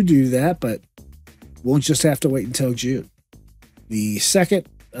them to do that, but we'll just have to wait until June. The second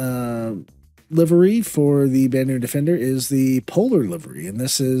livery for the Banu Defender is the Polar livery, and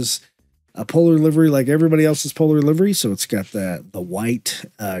this is a polar livery like everybody else's polar livery, so it's got the white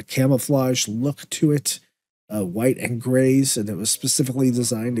camouflage look to it, white and grays, and it was specifically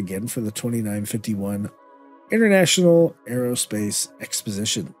designed again for the 2951 International Aerospace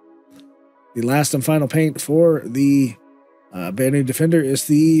Exposition. The last and final paint for the Banu Defender is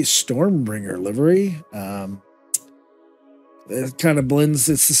the Stormbringer livery. It kind of blends,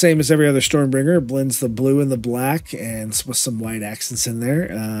 it's the same as every other Stormbringer. It blends the blue and the black and with some white accents in there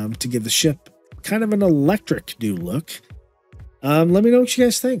to give the ship kind of an electric new look. Let me know what you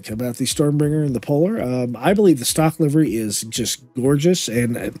guys think about the Stormbringer and the Polar. I believe the stock livery is just gorgeous,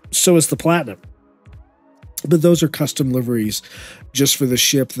 and so is the Platinum. But those are custom liveries just for the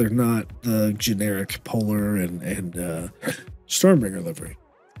ship. They're not the generic Polar and Stormbringer livery.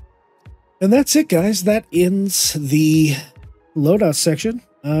 And that's it, guys. That ends the loadout section.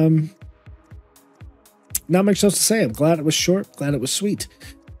 Not much else to say. I'm glad it was short, glad it was sweet.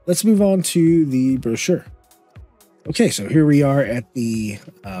 Let's move on to the brochure. Okay, so here we are at the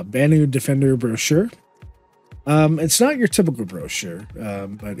Banu Defender brochure. It's not your typical brochure,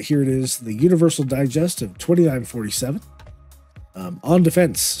 but here it is, the Universal Digest of 2947. On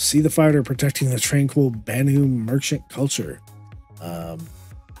defense, see the fighter protecting the tranquil Banu merchant culture.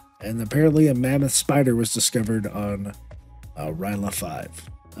 And apparently a mammoth spider was discovered on Ryla 5.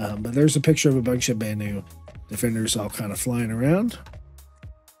 But there's a picture of a bunch of Banu Defenders all kind of flying around.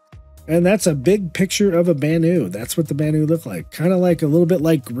 And that's a big picture of a Banu. That's what the Banu look like. Kind of like a little bit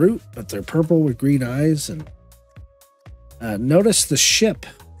like Groot, but they're purple with green eyes. And notice the ship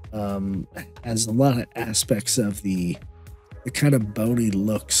has a lot of aspects of the kind of bony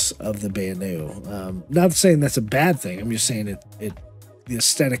looks of the Banu. Not saying that's a bad thing. I'm just saying the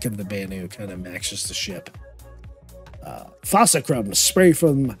aesthetic of the Banu kind of matches the ship. Fossa crumbs spray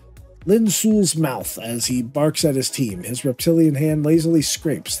from Lin Sul's mouth as he barks at his team. His reptilian hand lazily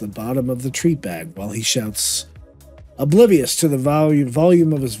scrapes the bottom of the treat bag while he shouts, oblivious to the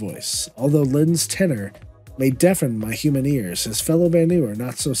volume of his voice. Although Lin's tenor may deafen my human ears, his fellow Banu are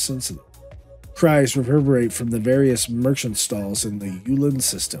not so sensitive. Cries reverberate from the various merchant stalls in the Yulin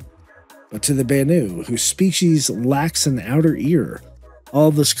system. But to the Banu, whose species lacks an outer ear,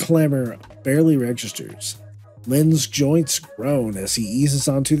 all this clamor barely registers. Lin's joints groan as he eases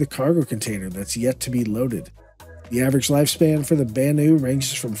onto the cargo container that's yet to be loaded. The average lifespan for the Banu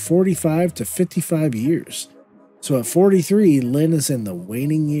ranges from 45 to 55 years, So at 43, Lin is in the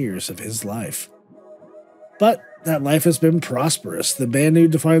waning years of his life. But that life has been prosperous. The Banu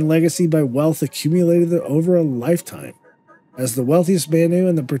define legacy by wealth accumulated over a lifetime. As the wealthiest Banu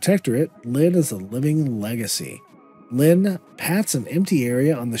in the Protectorate, Lin is a living legacy. Lin pats an empty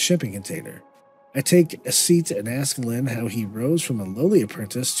area on the shipping container. I take a seat and ask Lin how he rose from a lowly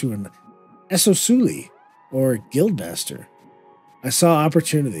apprentice to an aUEC, or guildmaster. I saw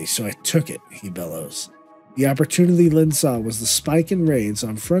opportunity, so I took it, he bellows. The opportunity Lin saw was the spike in raids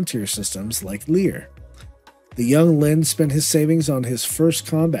on frontier systems like Lear. The young Lin spent his savings on his first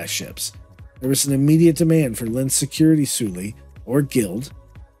combat ships. There was an immediate demand for Lin's security Suli, or guild,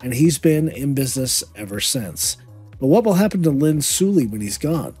 and he's been in business ever since. But what will happen to Lin's Suli when he's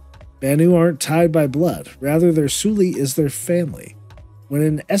gone? Banu aren't tied by blood, rather their Suli is their family. When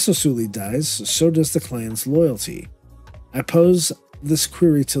an aUEC dies, so does the clan's loyalty. I pose this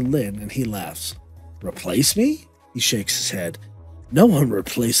query to Lin and he laughs. Replace me? He shakes his head. No one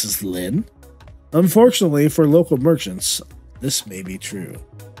replaces Lin. Unfortunately for local merchants, this may be true.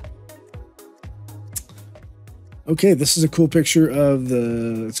 Okay, this is a cool picture of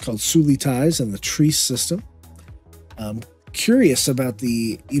it's called Suli ties and the Trees system. Curious about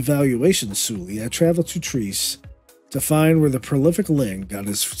the evaluation Suli, I traveled to Trees to find where the prolific Lin got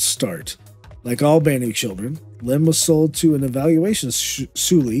his start. Like all Banu children, Lin was sold to an evaluation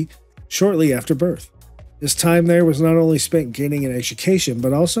Suli shortly after birth. His time there was not only spent gaining an education,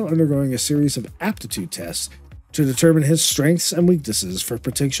 but also undergoing a series of aptitude tests to determine his strengths and weaknesses for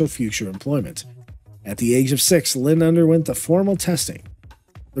potential future employment. At the age of 6, Lin underwent the formal testing,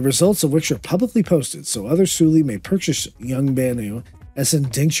 the results of which are publicly posted so other Suli may purchase young Banu as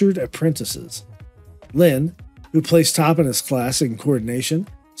indentured apprentices. Lin, who placed top in his class in coordination,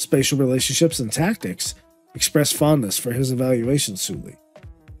 spatial relationships, and tactics, expressed fondness for his evaluation Suli.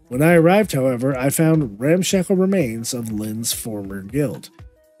 When I arrived, however, I found ramshackle remains of Lin's former guild.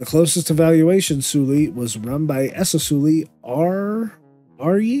 The closest evaluation Suli was run by aUEC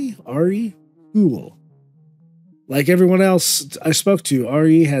Ari Hool. Like everyone else I spoke to,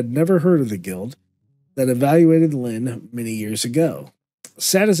 Ari had never heard of the guild that evaluated Lin many years ago.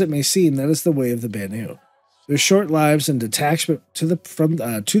 Sad as it may seem, that is the way of the Banu. Their short lives and detachment to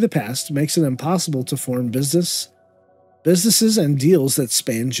the past makes it impossible to form businesses and deals that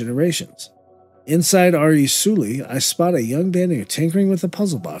span generations. Inside Ari's Suli, I spot a young Banu tinkering with a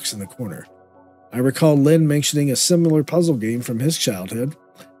puzzle box in the corner. I recall Lin mentioning a similar puzzle game from his childhood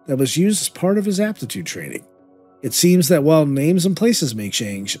that was used as part of his aptitude training. It seems that while names and places may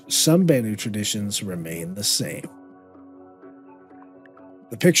change, some Banu traditions remain the same.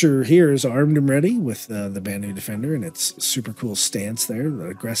 The picture here is armed and ready with the Banu Defender and its super cool stance there, the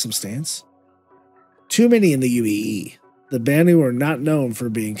aggressive stance. Too many in the UEE. The Banu are not known for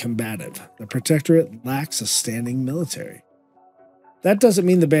being combative. The Protectorate lacks a standing military. That doesn't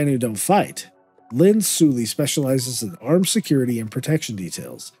mean the Banu don't fight. Lin's Suli specializes in armed security and protection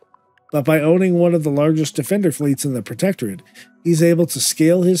details. But by owning one of the largest defender fleets in the Protectorate, he's able to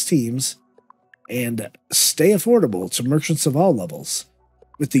scale his teams and stay affordable to merchants of all levels,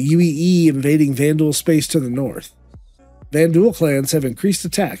 with the UEE invading Vanduul space to the north. Vanduul clans have increased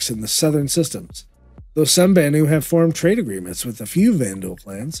attacks in the southern systems. Though some Banu have formed trade agreements with a few Vanduul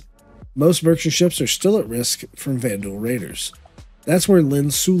clans, most merchant ships are still at risk from Vanduul raiders. That's where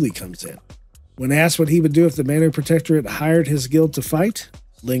Lin's Suli comes in. When asked what he would do if the Banu Protectorate hired his guild to fight,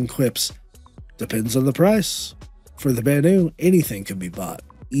 Lin quips, "Depends on the price. For the Banu, anything can be bought,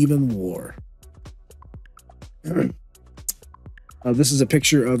 even war." This is a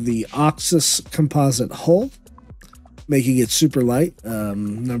picture of the Oxus composite hull, making it super light.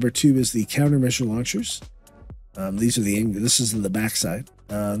 Number 2 is the countermeasure launchers. This is the backside.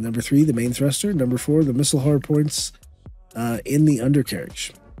 Number 3, the main thruster. Number 4, the missile hardpoints in the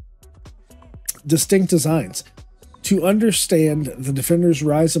undercarriage. Distinct designs. To understand the Defender's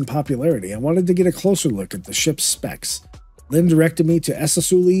rise in popularity, I wanted to get a closer look at the ship's specs. Lin directed me to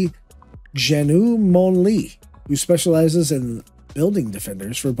aUEC Janu Mon Li, who specializes in building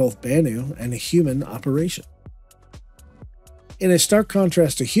Defenders for both Banu and human operation. In a stark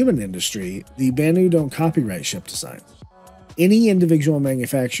contrast to human industry, the Banu don't copyright ship designs. Any individual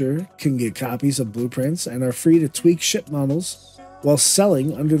manufacturer can get copies of blueprints and are free to tweak ship models while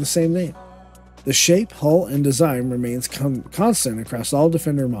selling under the same name. The shape, hull, and design remains constant across all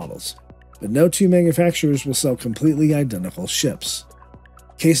Defender models, but no two manufacturers will sell completely identical ships.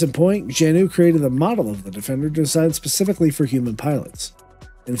 Case in point, Janu created a model of the Defender designed specifically for human pilots.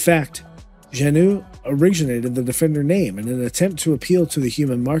 In fact, Janu originated the Defender name in an attempt to appeal to the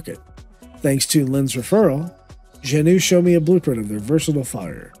human market. Thanks to Lin's referral, Janu showed me a blueprint of their versatile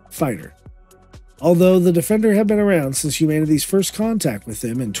fighter. Although the Defender had been around since humanity's first contact with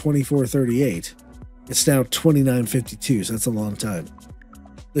them in 2438, it's now 2952, so that's a long time.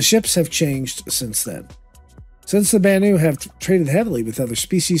 The ships have changed since then. Since the Banu have traded heavily with other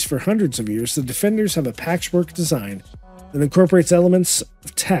species for hundreds of years, the Defenders have a patchwork design that incorporates elements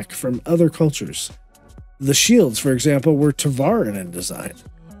of tech from other cultures. The shields, for example, were Tavaran in design.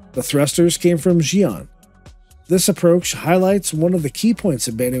 The thrusters came from Xi'an. This approach highlights one of the key points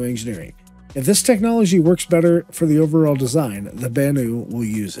of Banu engineering. If this technology works better for the overall design, the Banu will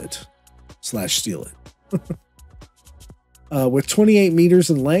use it. / steal it. With 28 meters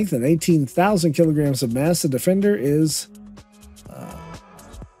in length and 18,000 kilograms of mass, the Defender is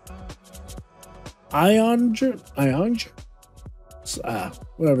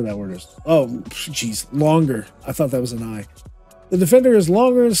whatever that word is. Oh, geez, longer. I thought that was an I. The Defender is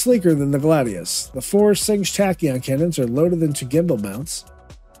longer and sleeker than the Gladius. The 4 Singe tachyon cannons are loaded into gimbal mounts.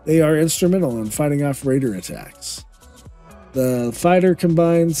 They are instrumental in fighting off raider attacks. The fighter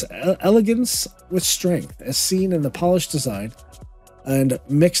combines elegance with strength, as seen in the polished design and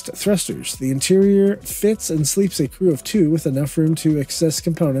mixed thrusters. The interior fits and sleeps a crew of 2 with enough room to access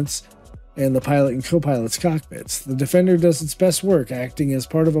components and the pilot and co-pilot's cockpits. The Defender does its best work acting as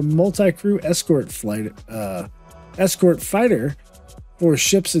part of a multi-crew escort fighter for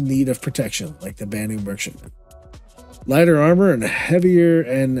ships in need of protection, like the Banu merchantmen. Lighter armor and heavier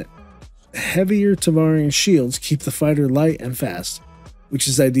Tavaran shields keep the fighter light and fast, which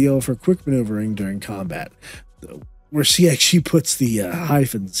is ideal for quick maneuvering during combat. Where she actually puts the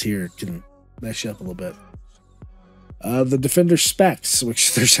hyphens here can mess you up a little bit. The Defender specs,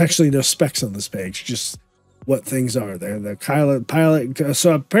 which there's actually no specs on this page, just what things are. They're the pilot.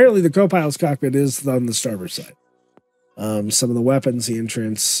 So apparently the co-pilot's cockpit is on the starboard side. Some of the weapons, the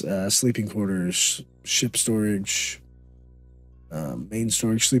entrance, sleeping quarters, ship storage, main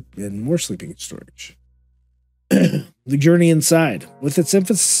storage, sleep, and more sleeping storage. The journey inside. With its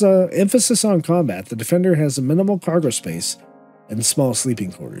emphasis on combat, the Defender has a minimal cargo space and small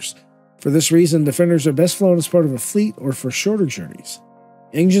sleeping quarters. For this reason, Defenders are best flown as part of a fleet or for shorter journeys.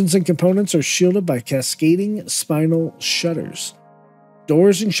 Engines and components are shielded by cascading spinal shutters.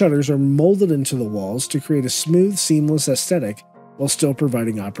 Doors and shutters are molded into the walls to create a smooth, seamless aesthetic while still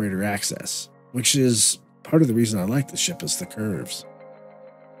providing operator access, which is part of the reason I like the ship is the curves.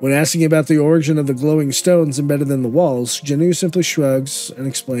 When asking about the origin of the glowing stones embedded in the walls, Janu simply shrugs and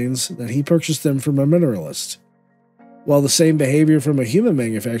explains that he purchased them from a mineralist. While the same behavior from a human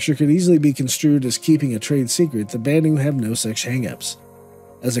manufacturer could easily be construed as keeping a trade secret, the Banu have no such hang-ups.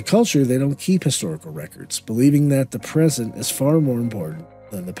 As a culture, they don't keep historical records, believing that the present is far more important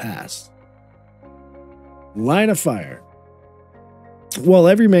than the past. Line of fire. While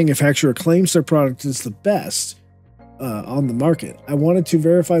every manufacturer claims their product is the best on the market, I wanted to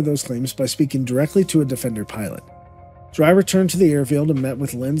verify those claims by speaking directly to a Defender pilot. So I returned to the airfield and met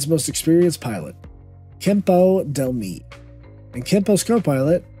with Lin's most experienced pilot, Kempo Delmi, and Kempo's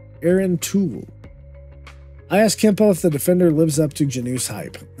co-pilot, Aaron Toole. I asked Kempo if the Defender lives up to Janu's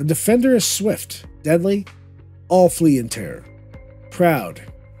hype. The Defender is swift, deadly, all flee in terror. Proud,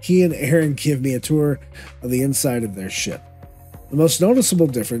 he and Aaron give me a tour of the inside of their ship. The most noticeable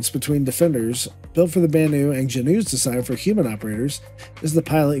difference between Defenders built for the Banu and Janu's design for human operators is the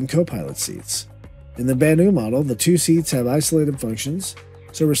pilot and co-pilot seats. In the Banu model, the 2 seats have isolated functions,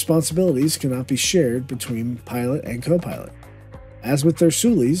 so responsibilities cannot be shared between pilot and co-pilot. As with their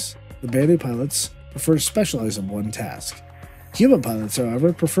Sulis, the Banu pilots prefer to specialize in one task. Human pilots,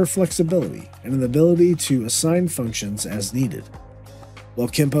 however, prefer flexibility and an ability to assign functions as needed. While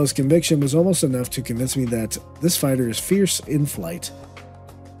Kempo's conviction was almost enough to convince me that this fighter is fierce in flight,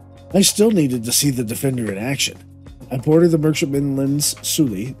 I still needed to see the Defender in action. I boarded the merchantman Lin's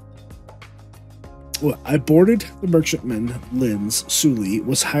Suli,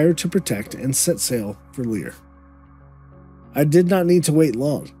 was hired to protect and set sail for Lear. I did not need to wait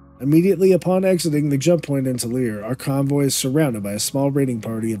long. Immediately upon exiting the jump point into Lear, our convoy is surrounded by a small raiding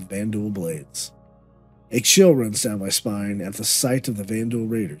party of Vandal blades. A chill runs down my spine at the sight of the Vandal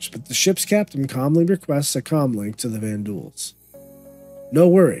raiders, but the ship's captain calmly requests a comm link to the Vandals. No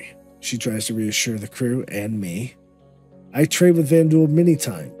worry, she tries to reassure the crew and me. I trade with Vandal many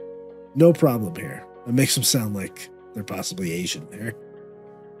times. No problem here. It makes them sound like they're possibly Asian there.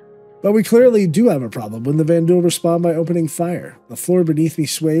 But we clearly do have a problem when the Vandal respond by opening fire. The floor beneath me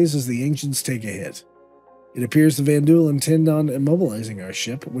sways as the engines take a hit. It appears the Vandal intend on immobilizing our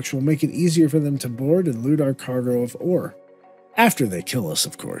ship, which will make it easier for them to board and loot our cargo of ore. After they kill us,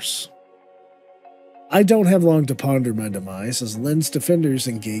 of course. I don't have long to ponder my demise as Lin's Defenders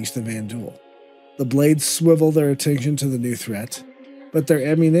engage the Vandal. The blades swivel their attention to the new threat. but their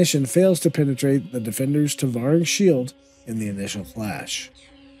ammunition fails to penetrate the Defender's towering shield in the initial flash.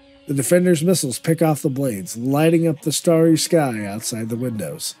 The Defender's missiles pick off the blades, lighting up the starry sky outside the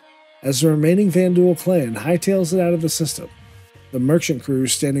windows. As the remaining Vanduul clan hightails it out of the system, the merchant crew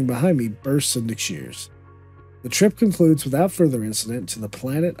standing behind me bursts into cheers. The trip concludes without further incident to the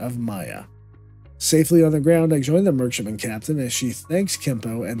planet of Maya. Safely on the ground, I join the merchantman captain as she thanks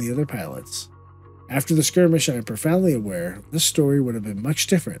Kempo and the other pilots. After the skirmish, I am profoundly aware this story would have been much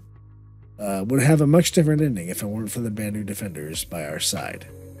different. Would have a much different ending if it weren't for the Banu Defenders by our side.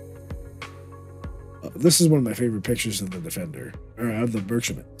 This is one of my favorite pictures of the Defender, or of the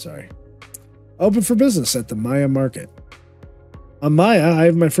merchantman, sorry. Open for business at the Maya market. On Maya, I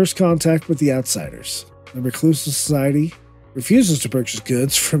have my first contact with the outsiders. The reclusive society refuses to purchase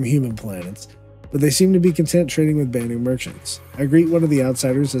goods from human planets, but they seem to be content trading with Banu merchants. I greet one of the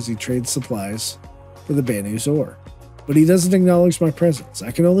outsiders as he trades supplies for the Banu's ore, but he doesn't acknowledge my presence.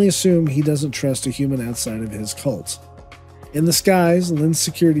 I can only assume he doesn't trust a human outside of his cult. In the skies, Lynn's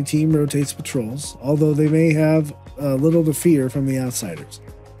security team rotates patrols, although they may have little to fear from the outsiders.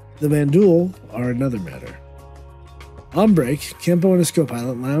 The Vanduul are another matter. On break, Kempo and his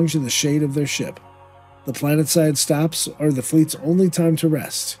co-pilot lounge in the shade of their ship. The planetside stops are the fleet's only time to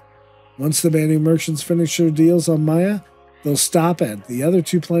rest. Once the Banu merchants finish their deals on Maya, they'll stop at the other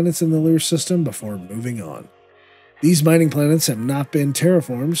 2 planets in the Lear system before moving on. These mining planets have not been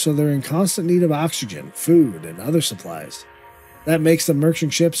terraformed, so they're in constant need of oxygen, food, and other supplies. That makes the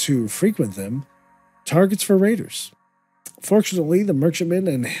merchant ships who frequent them targets for raiders. Fortunately, the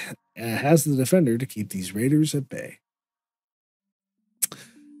merchantman has the Defender to keep these raiders at bay.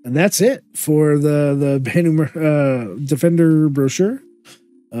 And that's it for the Banu Defender brochure.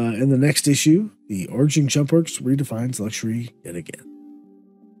 In the next issue, the Origin Jumpworks redefines luxury yet again.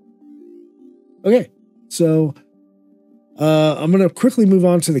 Okay, so I'm going to quickly move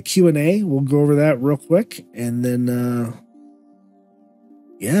on to the Q&A. We'll go over that real quick, and then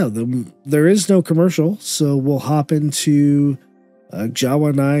there is no commercial, so we'll hop into Jawa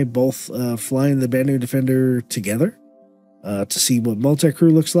and I both flying the Banu Defender together to see what multi-crew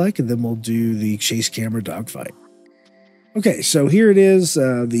looks like, and then we'll do the chase camera dogfight. Okay, so here it is,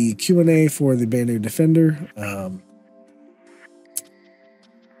 the Q&A for the Banu Defender.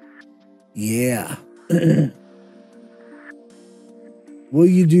 Will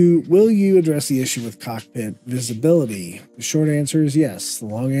you address the issue with cockpit visibility? The short answer is yes. The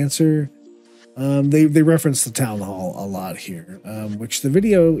long answer, they reference the town hall a lot here, which the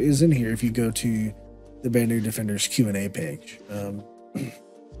video is in here if you go to the Banu Defender's Q&A page.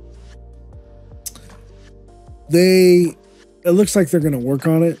 It looks like they're going to work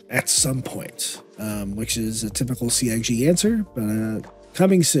on it at some point, which is a typical CIG answer, but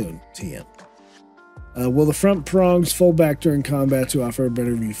coming soon, TM. Will the front prongs fold back during combat to offer a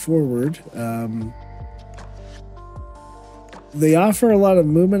better view forward? They offer a lot of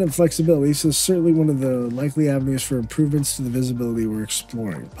movement and flexibility, so certainly one of the likely avenues for improvements to the visibility we're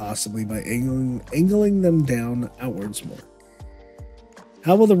exploring, possibly by angling them down outwards more.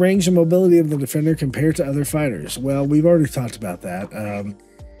 How will the range and mobility of the Defender compare to other fighters? Well, we've already talked about that.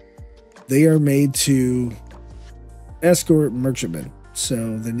 They are made to escort merchantmen,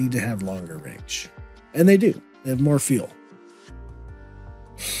 so they need to have longer range. And they do. They have more fuel.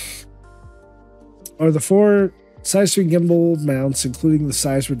 Are the 4 size 3 gimbal mounts including the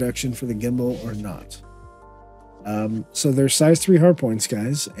size reduction for the gimbal or not? So they're size 3 hardpoints,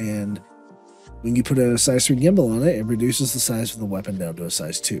 guys, and when you put a size 3 gimbal on it, it reduces the size of the weapon down to a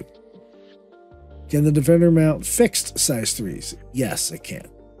size 2. Can the Defender mount fixed size 3s? Yes, it can.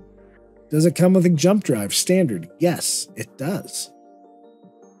 Does it come with a jump drive standard? Yes, it does.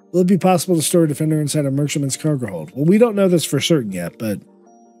 Will it be possible to store a Defender inside a merchantman's cargo hold? Well, we don't know this for certain yet, but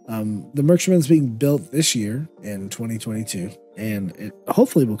the merchantman's being built this year in 2022, and it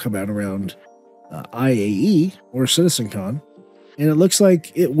hopefully will come out around IAE or CitizenCon. And it looks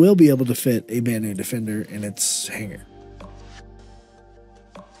like it will be able to fit a Banu Defender in its hangar.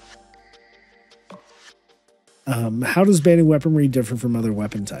 How does Banu weaponry differ from other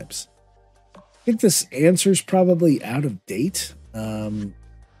weapon types? I think this answer is probably out of date.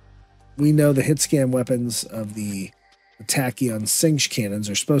 We know the hit scan weapons of the Tachyon Singe cannons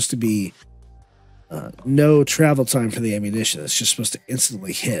are supposed to be no travel time for the ammunition. It's just supposed to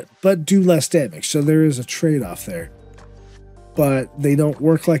instantly hit, but do less damage. So there is a trade-off there. But they don't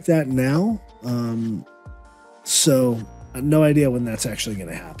work like that now. So no idea when that's actually going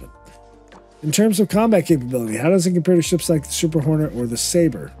to happen. In terms of combat capability, how does it compare to ships like the Super Hornet or the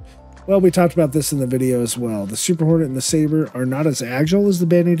Sabre? Well, we talked about this in the video as well. The Super Hornet and the Sabre are not as agile as the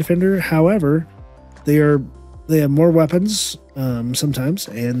Banu Defender. However, they they have more weapons sometimes,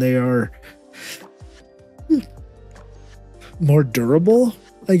 and they are more durable.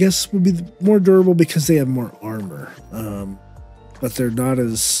 I guess would be more durable because they have more armor, but they're not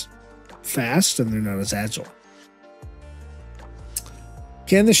as fast and they're not as agile.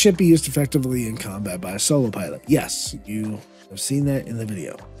 Can the ship be used effectively in combat by a solo pilot? Yes, you have seen that in the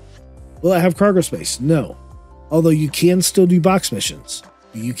video. Will it have cargo space? No. Although you can still do box missions.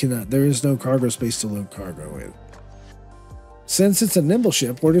 You cannot. There is no cargo space to load cargo in. Since it's a nimble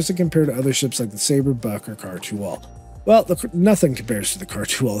ship, where does it compare to other ships like the Saber, Buck, or Car-2Wall? Well, nothing compares to the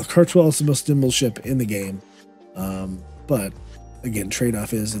Car-2Wall. The Car-2Wall is the most nimble ship in the game. But, again,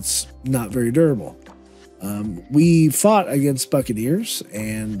 trade-off is it's not very durable. We fought against Buccaneers,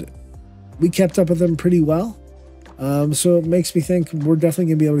 and we kept up with them pretty well. So it makes me think we're definitely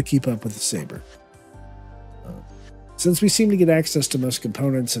going to be able to keep up with the Saber. Since we seem to get access to most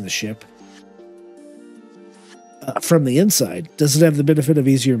components in the ship from the inside, does it have the benefit of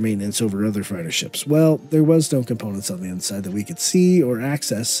easier maintenance over other fighter ships? Well, there was no components on the inside that we could see or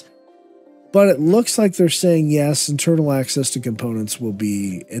access, but it looks like they're saying yes, internal access to components will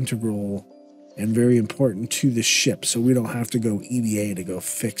be integral and very important to the ship, so we don't have to go EVA to go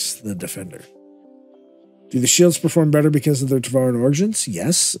fix the Defender. Do the shields perform better because of their Tavaran origins?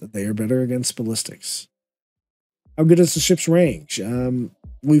 Yes, they are better against ballistics. How good is the ship's range?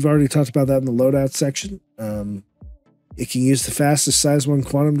 We've already talked about that in the loadout section. It can use the fastest size 1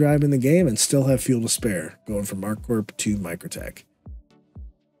 quantum drive in the game and still have fuel to spare, going from ArcCorp to Microtech.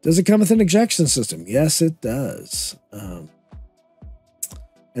 Does it come with an ejection system? Yes, it does.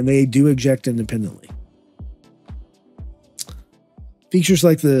 And they do eject independently. Features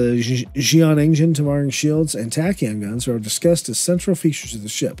like the Xi'an engine, Tavaran shields, and tachyon guns are discussed as central features of the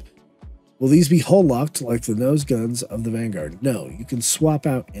ship. Will these be hull locked like the nose guns of the Vanguard? No, you can swap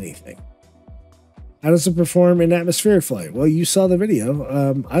out anything. How does it perform in atmospheric flight? Well, you saw the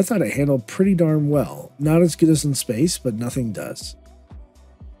video. I thought it handled pretty darn well. Not as good as in space, but nothing does.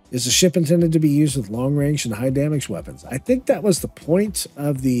 Is the ship intended to be used with long range and high damage weapons? I think that was the point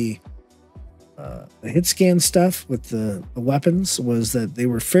of the hit scan stuff with the weapons, was that they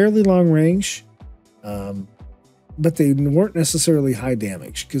were fairly long range, but they weren't necessarily high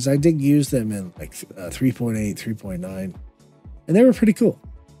damage, because I did use them in like 3.8, 3.9, and they were pretty cool.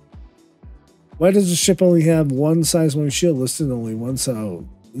 Why does the ship only have one size 1 shield listed and only one? So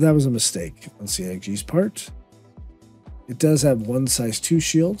that was a mistake on CIG's part. It does have one size 2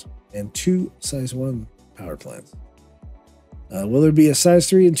 shield and 2 size 1 power plants. Will there be a size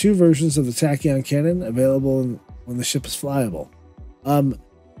 3 and 2 versions of the tachyon cannon available when the ship is flyable?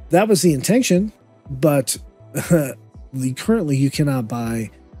 That was the intention, but currently you cannot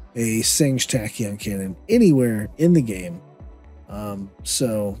buy a Singe tachyon cannon anywhere in the game.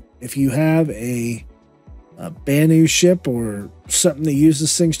 So if you have a Banu ship or something that uses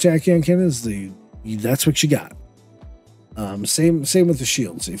Singe tachyon cannons, that's what you got. Same with the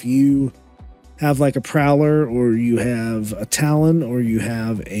shields. If you have like a Prowler, or you have a Talon, or you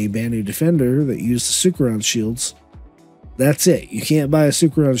have a Banu Defender that use the Sucheron shields, that's it. You can't buy a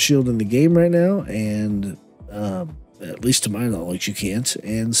Sucheron shield in the game right now, and at least to my knowledge, you can't.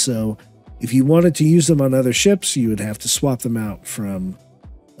 And so if you wanted to use them on other ships, you would have to swap them out from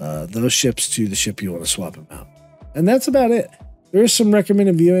those ships to the ship you want to swap them out. And that's about it. There's some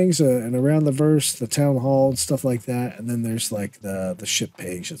recommended viewings and around the verse, the town hall, and stuff like that. And then there's like the ship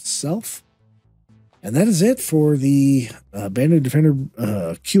page itself. And that is it for the Banu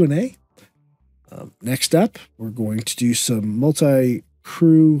Defender Q&A. Next up, we're going to do some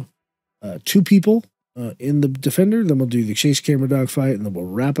multi-crew, 2 people in the Defender. Then we'll do the chase camera dogfight, and then we'll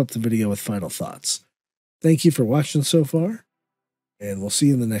wrap up the video with final thoughts. Thank you for watching so far, and we'll see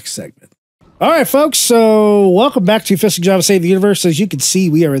you in the next segment. All right, folks, so welcome back to Fist-25 Java Save the Universe. As you can see,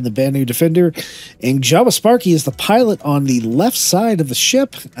 we are in the Banu Defender, and JawaSparky is the pilot on the left side of the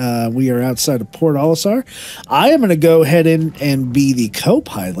ship. We are outside of Port Olisar. I am going to go ahead and be the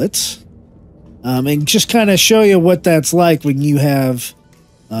co-pilot, and just kind of show you what that's like when you have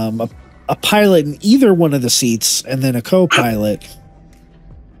a pilot in either one of the seats and then a co-pilot.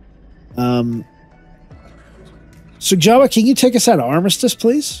 So, Jawa, can you take us out of Armistice,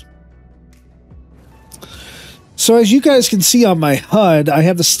 please? So as you guys can see on my HUD, I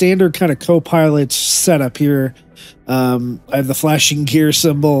have the standard kind of co-pilot setup here. I have the flashing gear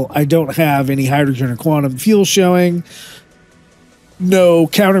symbol. I don't have any hydrogen or quantum fuel showing. No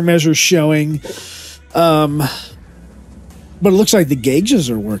countermeasures showing. But it looks like the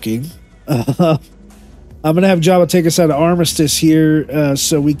gauges are working. I'm going to have Jawa take us out of Armistice here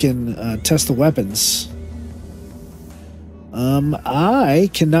so we can test the weapons.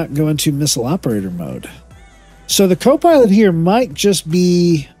 I cannot go into missile operator mode. So the co-pilot here might just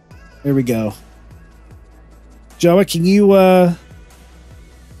be. There we go. Jawa, can you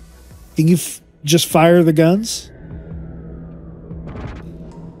just fire the guns?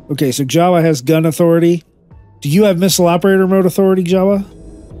 Okay, so Jawa has gun authority. Do you have missile operator mode authority, Jawa?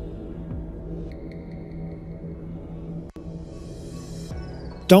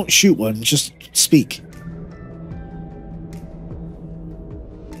 Don't shoot one, just speak.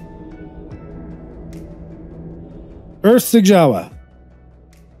 Earth to Jawa.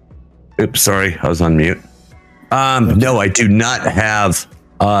 Oops, sorry, I was on mute. No, I do not have.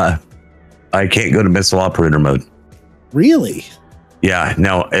 I can't go to missile operator mode. Really? Yeah.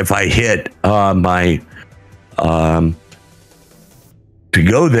 No, if I hit my to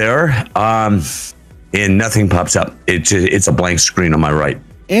go there, and nothing pops up. It's a blank screen on my right.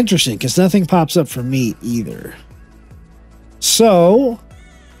 Interesting, because nothing pops up for me either. So,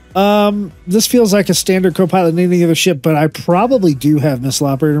 this feels like a standard co-pilot in any other ship, but I probably do have missile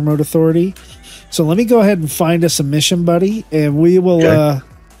operator mode authority. So let me go ahead and find us a mission, buddy, and we will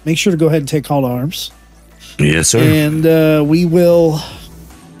make sure to go ahead and take call to arms. Yes, sir. And we will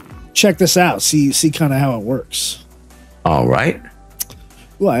check this out, see kind of how it works. All right.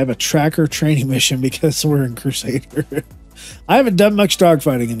 Well, I have a tracker training mission because we're in Crusader. I haven't done much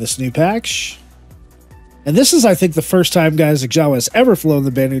dogfighting in this new patch. And this is, I think, the first time, guys, that Jawa has ever flown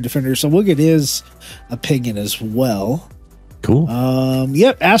the Banu Defender, so we'll get his opinion as well. Cool.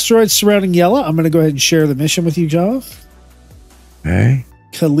 Yep, asteroids surrounding Yella. I'm going to go ahead and share the mission with you, Jawa. Okay.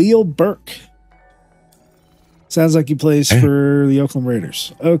 Khalil Burke. Sounds like he plays for the Oakland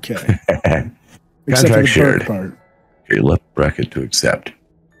Raiders. Okay. Except for the shared. Burke part. Your left bracket to accept.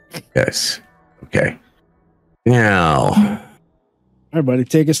 Yes. Okay. Now. All right, buddy,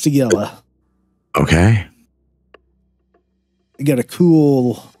 take us to Yella. Okay. You got a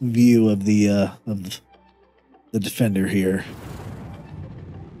cool view of the Defender here.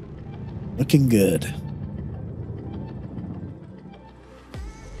 Looking good.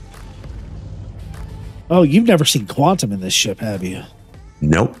 Oh, you've never seen Quantum in this ship, have you?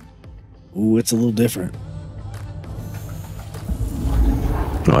 Nope. Ooh, it's a little different.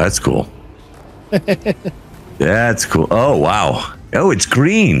 Oh, that's cool. That's cool. Oh, wow. Oh, it's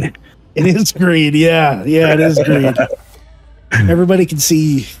green. It is green, yeah. Yeah, it is green. Everybody can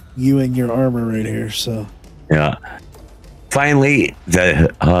see you and your armor right here, so. Yeah. Finally,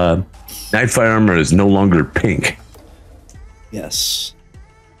 the night fire armor is no longer pink. Yes.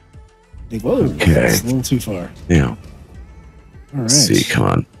 Whoa, Okay. that's a little too far. Yeah. All right. Let's see, come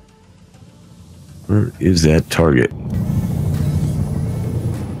on. Where is that target?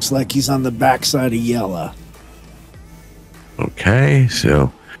 Looks like he's on the backside of Yella. Okay,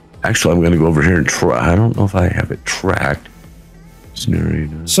 so actually I'm going to go over here and try. I don't know if I have it tracked.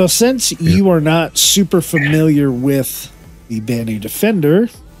 Scenario. So since you are not super familiar with the Banu Defender,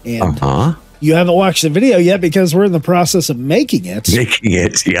 and you haven't watched the video yet because we're in the process of making it. Making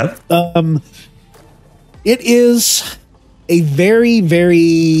it, yep. It is a very,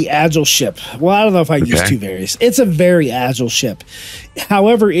 very agile ship. Well, I don't know if I use two varies. It's a very agile ship.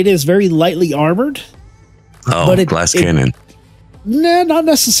 However, it is very lightly armored. Oh, but glass cannon. No, not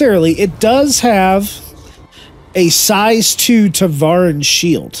necessarily. It does have a size 2 Tavaran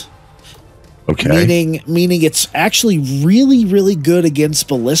shield. Okay. Meaning it's actually really, really good against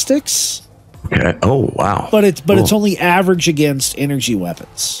ballistics. Okay. Oh, wow. But it's only average against energy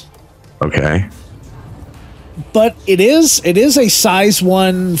weapons. Okay. But it is a size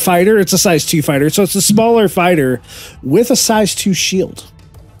 1 fighter. It's a size 2 fighter. So it's a smaller fighter with a size 2 shield.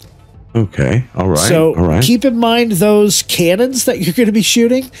 Okay. All right. So keep in mind those cannons that you're going to be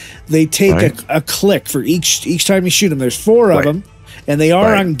shooting. They take a click for each time you shoot them. There's 4 of them, and they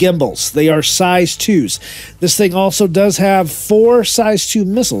are on gimbals. They are size 2s. This thing also does have 4 size 2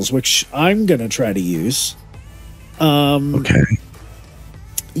 missiles, which I'm going to try to use. Okay.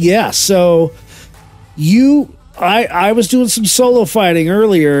 Yeah. So I was doing some solo fighting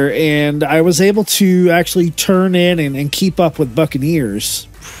earlier, and I was able to actually turn in and keep up with Buccaneers.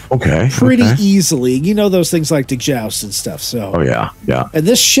 Okay. Pretty easily. You know those things like the joust and stuff. So. Oh yeah, yeah. And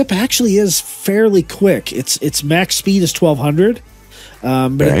this ship actually is fairly quick. Its max speed is 1200,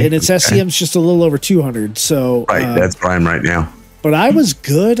 and its SCM is just a little over 200. So that's prime right now. But I was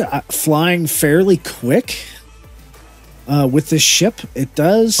good at flying fairly quick with this ship. It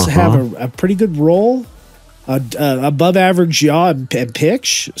does have a pretty good roll, above average yaw and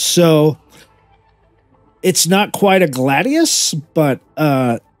pitch. So it's not quite a Gladius, but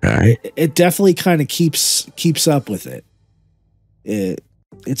it definitely kind of keeps up with it.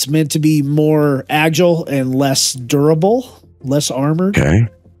 It's meant to be more agile and less durable, less armored. Okay.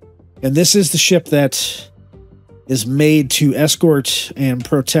 And this is the ship that is made to escort and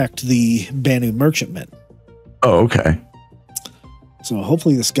protect the Banu merchantmen. Oh, okay. So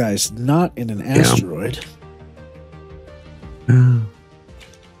hopefully this guy's not in an asteroid.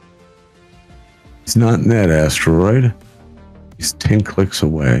 He's not in that asteroid. He's 10 clicks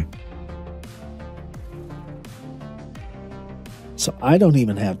away. So I don't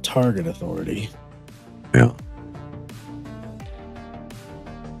even have target authority. Yeah.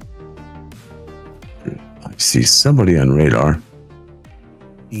 I see somebody on radar.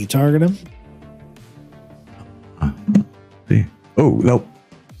 Can you target him? See? Oh, nope.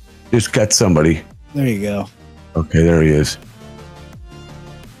 Just got somebody. There you go. Okay, there he is.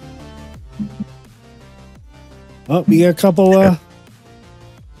 Oh, you got a couple.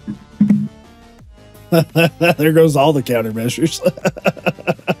 There goes all the countermeasures.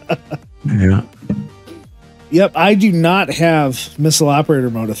 Yeah. Yep, I do not have missile operator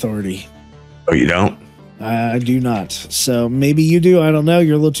mode authority. Oh, you don't? I do not. So maybe you do. I don't know.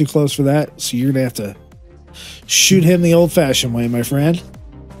 You're a little too close for that. So you're going to have to shoot him the old-fashioned way, my friend.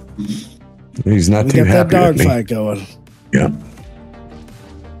 He's not We too got that happy with me. dogfight going. Yeah.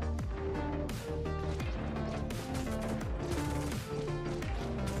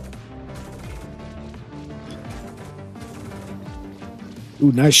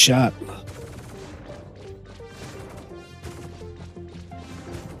 Ooh, nice shot.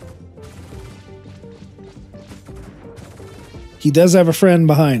 He does have a friend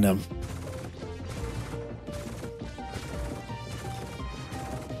behind him.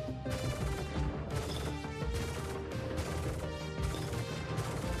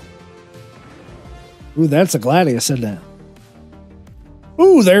 Ooh, that's a Gladius, isn't it?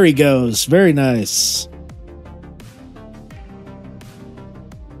 Ooh, there he goes. Very nice.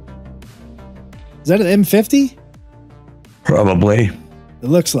 Is that an M50? Probably. It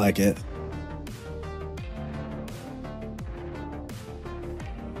looks like it.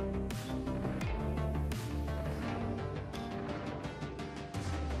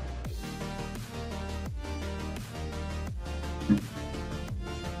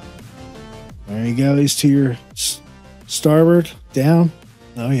 There you go. He's to your starboard. Down.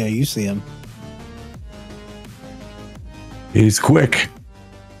 Oh, yeah, you see him. He's quick.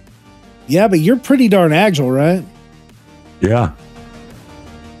 Yeah, but you're pretty darn agile, right? Yeah.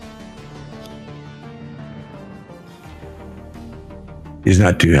 He's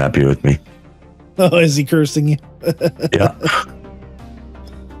not too happy with me. Oh, is he cursing you? Yeah.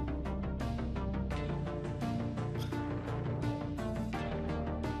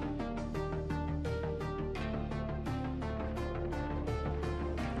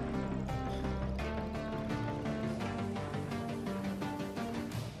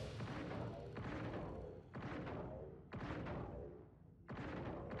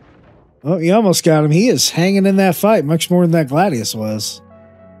 Oh, you almost got him. He is hanging in that fight much more than that Gladius was.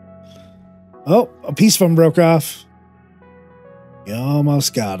 Oh, a piece of him broke off. You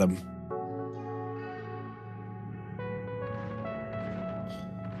almost got him.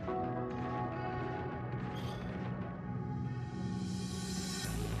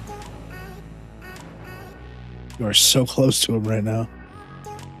 You are so close to him right now.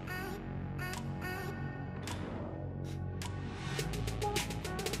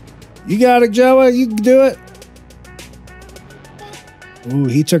 You got it, Jawa. You can do it. Ooh,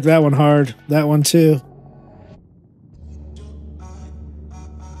 he took that one hard. That one too.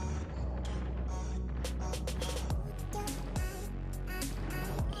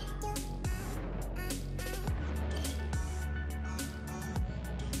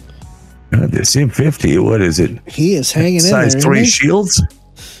 This M50, what is it? He is hanging in there. Size 3 isn't shields?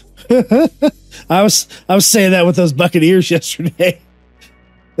 I was saying that with those Buccaneers yesterday.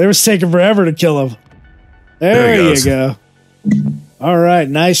 They was taking forever to kill him. There you go. All right,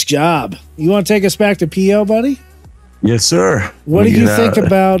 nice job. You want to take us back to PO, buddy? Yes, sir. What did you think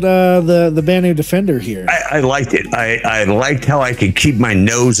about the Banu Defender here? I liked it. I liked how I could keep my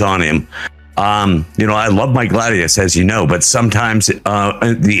nose on him. You know, I love my Gladius, as you know, but sometimes the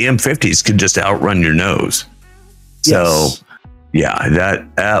M50s can just outrun your nose. Yes. So, yeah,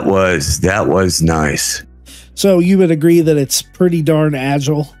 that was nice. So you would agree that it's pretty darn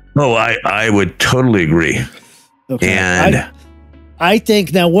agile? Oh, I would totally agree. Okay. And I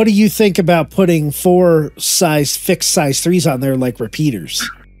think now, what do you think about putting 4 fixed size 3s on there like repeaters?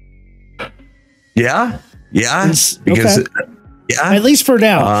 yeah, because okay. yeah, At least for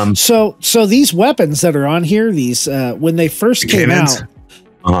now. So these weapons that are on here, these when they first came cannons?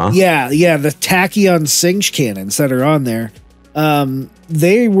 out, yeah, the Tachyon Singe cannons that are on there,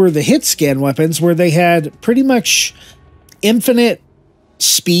 they were the hit scan weapons where they had pretty much infinite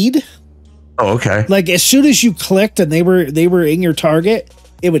speed. Oh, okay. Like as soon as you clicked and they were in your target,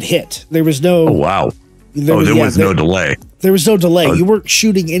 it would hit. There was no. Oh, wow. There was no delay. There was no delay. You weren't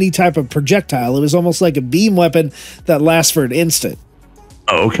shooting any type of projectile. It was almost like a beam weapon that lasts for an instant.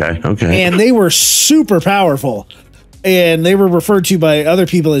 Oh, okay. Okay. And they were super powerful. And they were referred to by other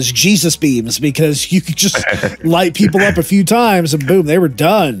people as Jesus beams because you could just light people up a few times and boom, they were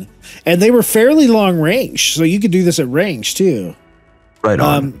done. And they were fairly long range, so you could do this at range too. Right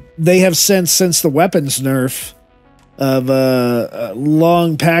on. They have since the weapons nerf of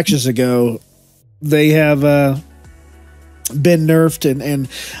long patches ago, they have been nerfed, and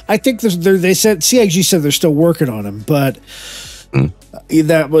I think they said CIG said they're still working on them, but.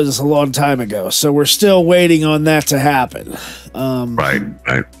 That was a long time ago, so we're still waiting on that to happen. Right.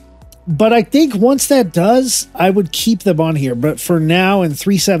 But I think once that does, I would keep them on here. But for now, in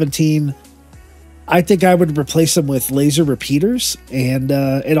 3.17, I think I would replace them with laser repeaters, and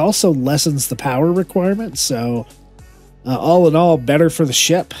it also lessens the power requirement. So, all in all, better for the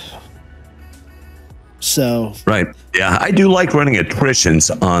ship. So, right, yeah, I do like running attritions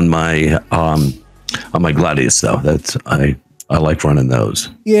on my Gladius, though. I like running those.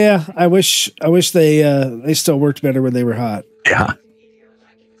 Yeah, I wish they still worked better when they were hot. Yeah.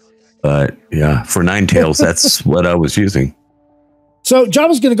 But yeah, for Nine Tails, that's what I was using. So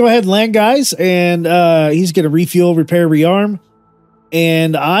Jawa's going to go ahead and land, guys, and he's going to refuel, repair, rearm.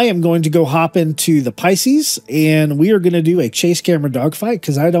 And I am going to go hop into the Pisces, and we are going to do a chase camera dogfight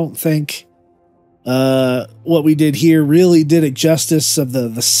because I don't think what we did here really did it justice of the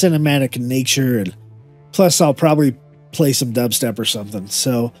cinematic nature. And plus, I'll probably play some dubstep or something.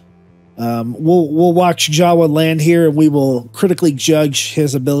 So we'll watch Jawa land here, and we will critically judge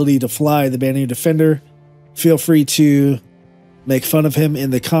his ability to fly the Banu Defender. Feel free to make fun of him in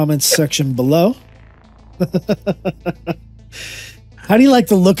the comments section below. How do you like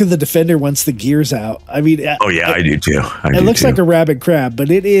the look of the Defender once the gear's out? I mean, oh yeah, I do too. It looks like a rabid crab,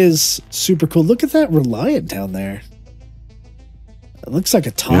 but it is super cool. Look at that Reliant down there. It looks like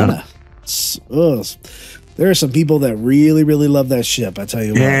a Tana. Yeah. There are some people that really, really love that ship. I tell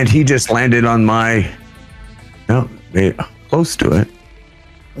you what. And he just landed on my, close to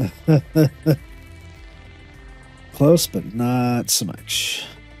it. Close, but not so much.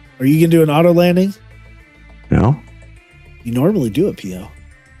 Are you gonna do an auto landing? No. You normally do it, PO.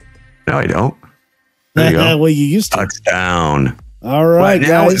 No, I don't. There you go. Well, you used to. Touchdown. All right, but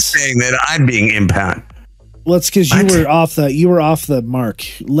now guys. it's saying that I'm being impacted. Well, it's because you were off the mark.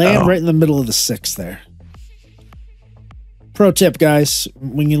 Land right in the middle of the 6 there. Pro tip, guys: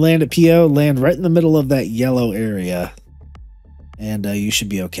 when you land at PO, land right in the middle of that yellow area, and you should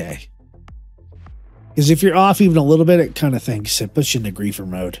be okay. Because if you're off even a little bit, it kind of thinks it puts you into griefer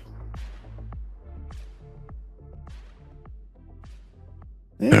mode.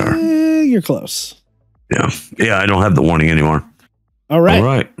 You're close. Yeah. I don't have the warning anymore. All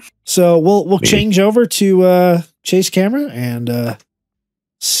right. So we'll change over to chase camera and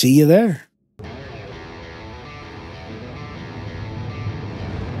see you there.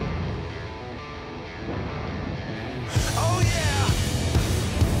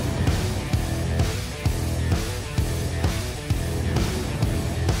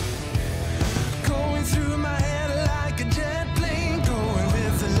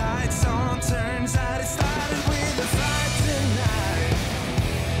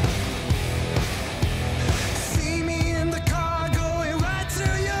 See me in the car going right to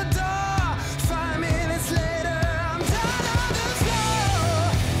your door.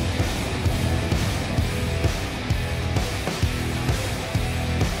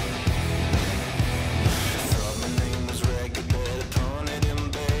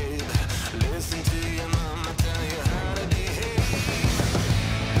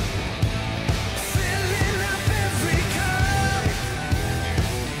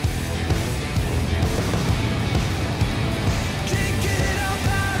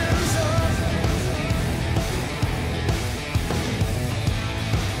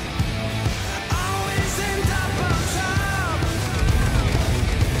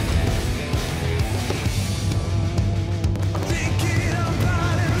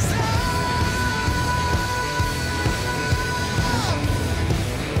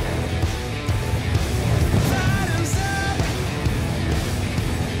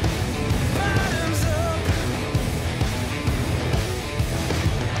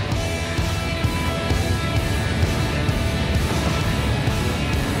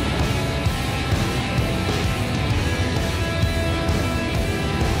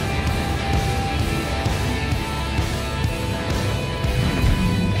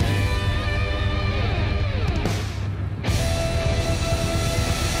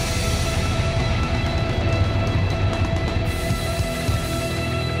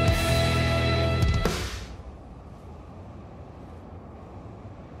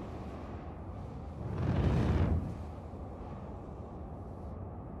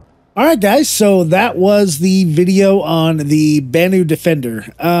 right, guys. So that was the video on the Banu Defender.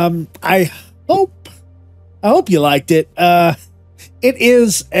 I hope you liked it. It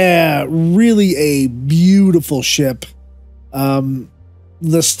is really a beautiful ship.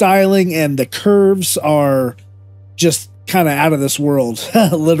 The styling and the curves are just kind of out of this world,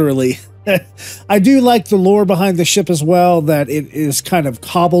 literally. I do like the lore behind the ship as well, that it is kind of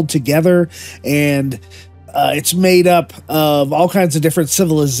cobbled together, and it's made up of all kinds of different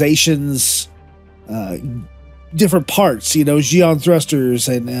civilizations, different parts, you know, Geon thrusters,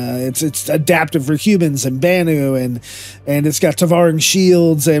 and it's adaptive for humans and Banu, and it's got Tavaran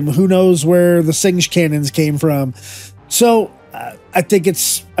shields, and who knows where the Singe cannons came from. So I think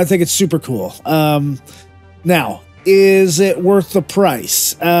it's super cool. Now, is it worth the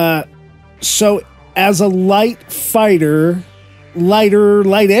price? So as a lightish fighter,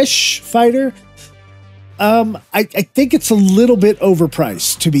 I think it's a little bit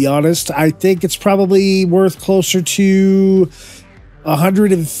overpriced, to be honest. I think it's probably worth closer to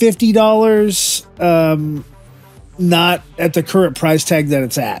 $150, not at the current price tag that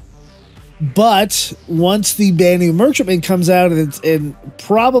it's at. But once the Banu Merchantman comes out, and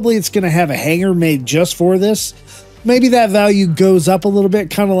probably it's going to have a hangar made just for this, maybe that value goes up a little bit,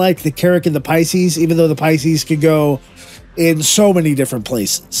 kind of like the Carrack and the Pisces, even though the Pisces could go in so many different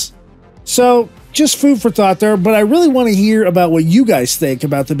places. So just food for thought there, but I really want to hear about what you guys think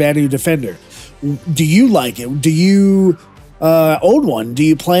about the Banu Defender. Do you like it? Do you own one? Do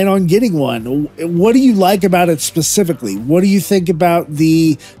you plan on getting one? What do you like about it specifically? What do you think about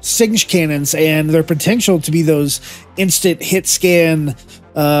the Singe cannons and their potential to be those instant hit scan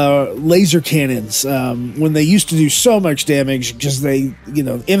laser cannons, when they used to do so much damage because they, you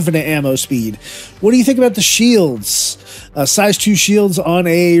know, infinite ammo speed? What do you think about the shields? Size 2 shields on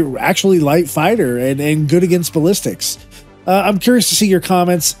a actually light fighter and good against ballistics. I'm curious to see your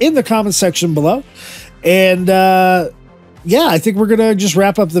comments in the comments section below. And yeah, I think we're gonna just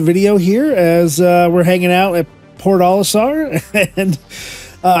wrap up the video here as we're hanging out at Port Olisar. And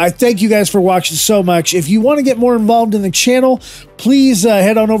I thank you guys for watching so much. If you want to get more involved in the channel, please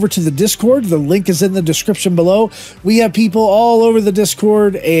head on over to the Discord. The link is in the description below. We have people all over the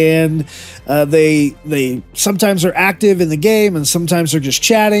Discord, and they sometimes are active in the game, and sometimes they're just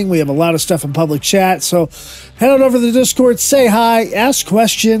chatting. We have a lot of stuff in public chat, so head on over to the Discord, say hi, ask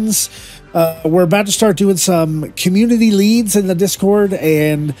questions. We're about to start doing some community leads in the Discord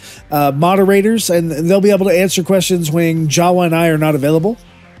and moderators, and they'll be able to answer questions when Jawa and I are not available.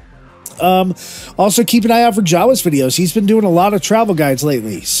 Also, keep an eye out for Jawa's videos. He's been doing a lot of travel guides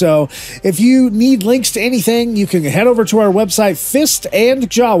lately. So if you need links to anything, you can head over to our website,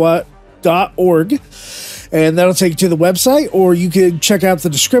 fistandjawa.org. And that'll take you to the website, or you can check out the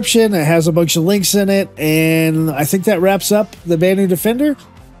description. It has a bunch of links in it. And I think that wraps up the Banu Defender.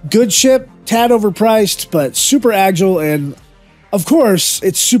 Good ship, tad overpriced, but super agile, and of course,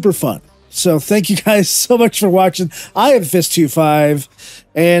 it's super fun. So thank you guys so much for watching. I am Fist-25,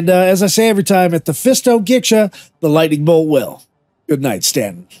 and as I say every time, if the fist don't get you, the lightning bolt will. Good night,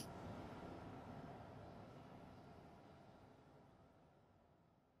 Stanton.